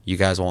know. You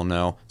guys won't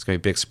know. It's going to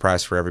be a big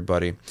surprise for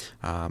everybody.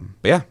 But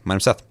yeah, my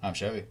name's Seth. I'm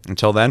Chevy.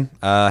 Until then,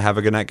 have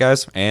a good night,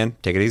 guys, and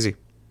take it easy.